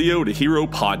is the Zio to Hero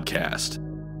podcast.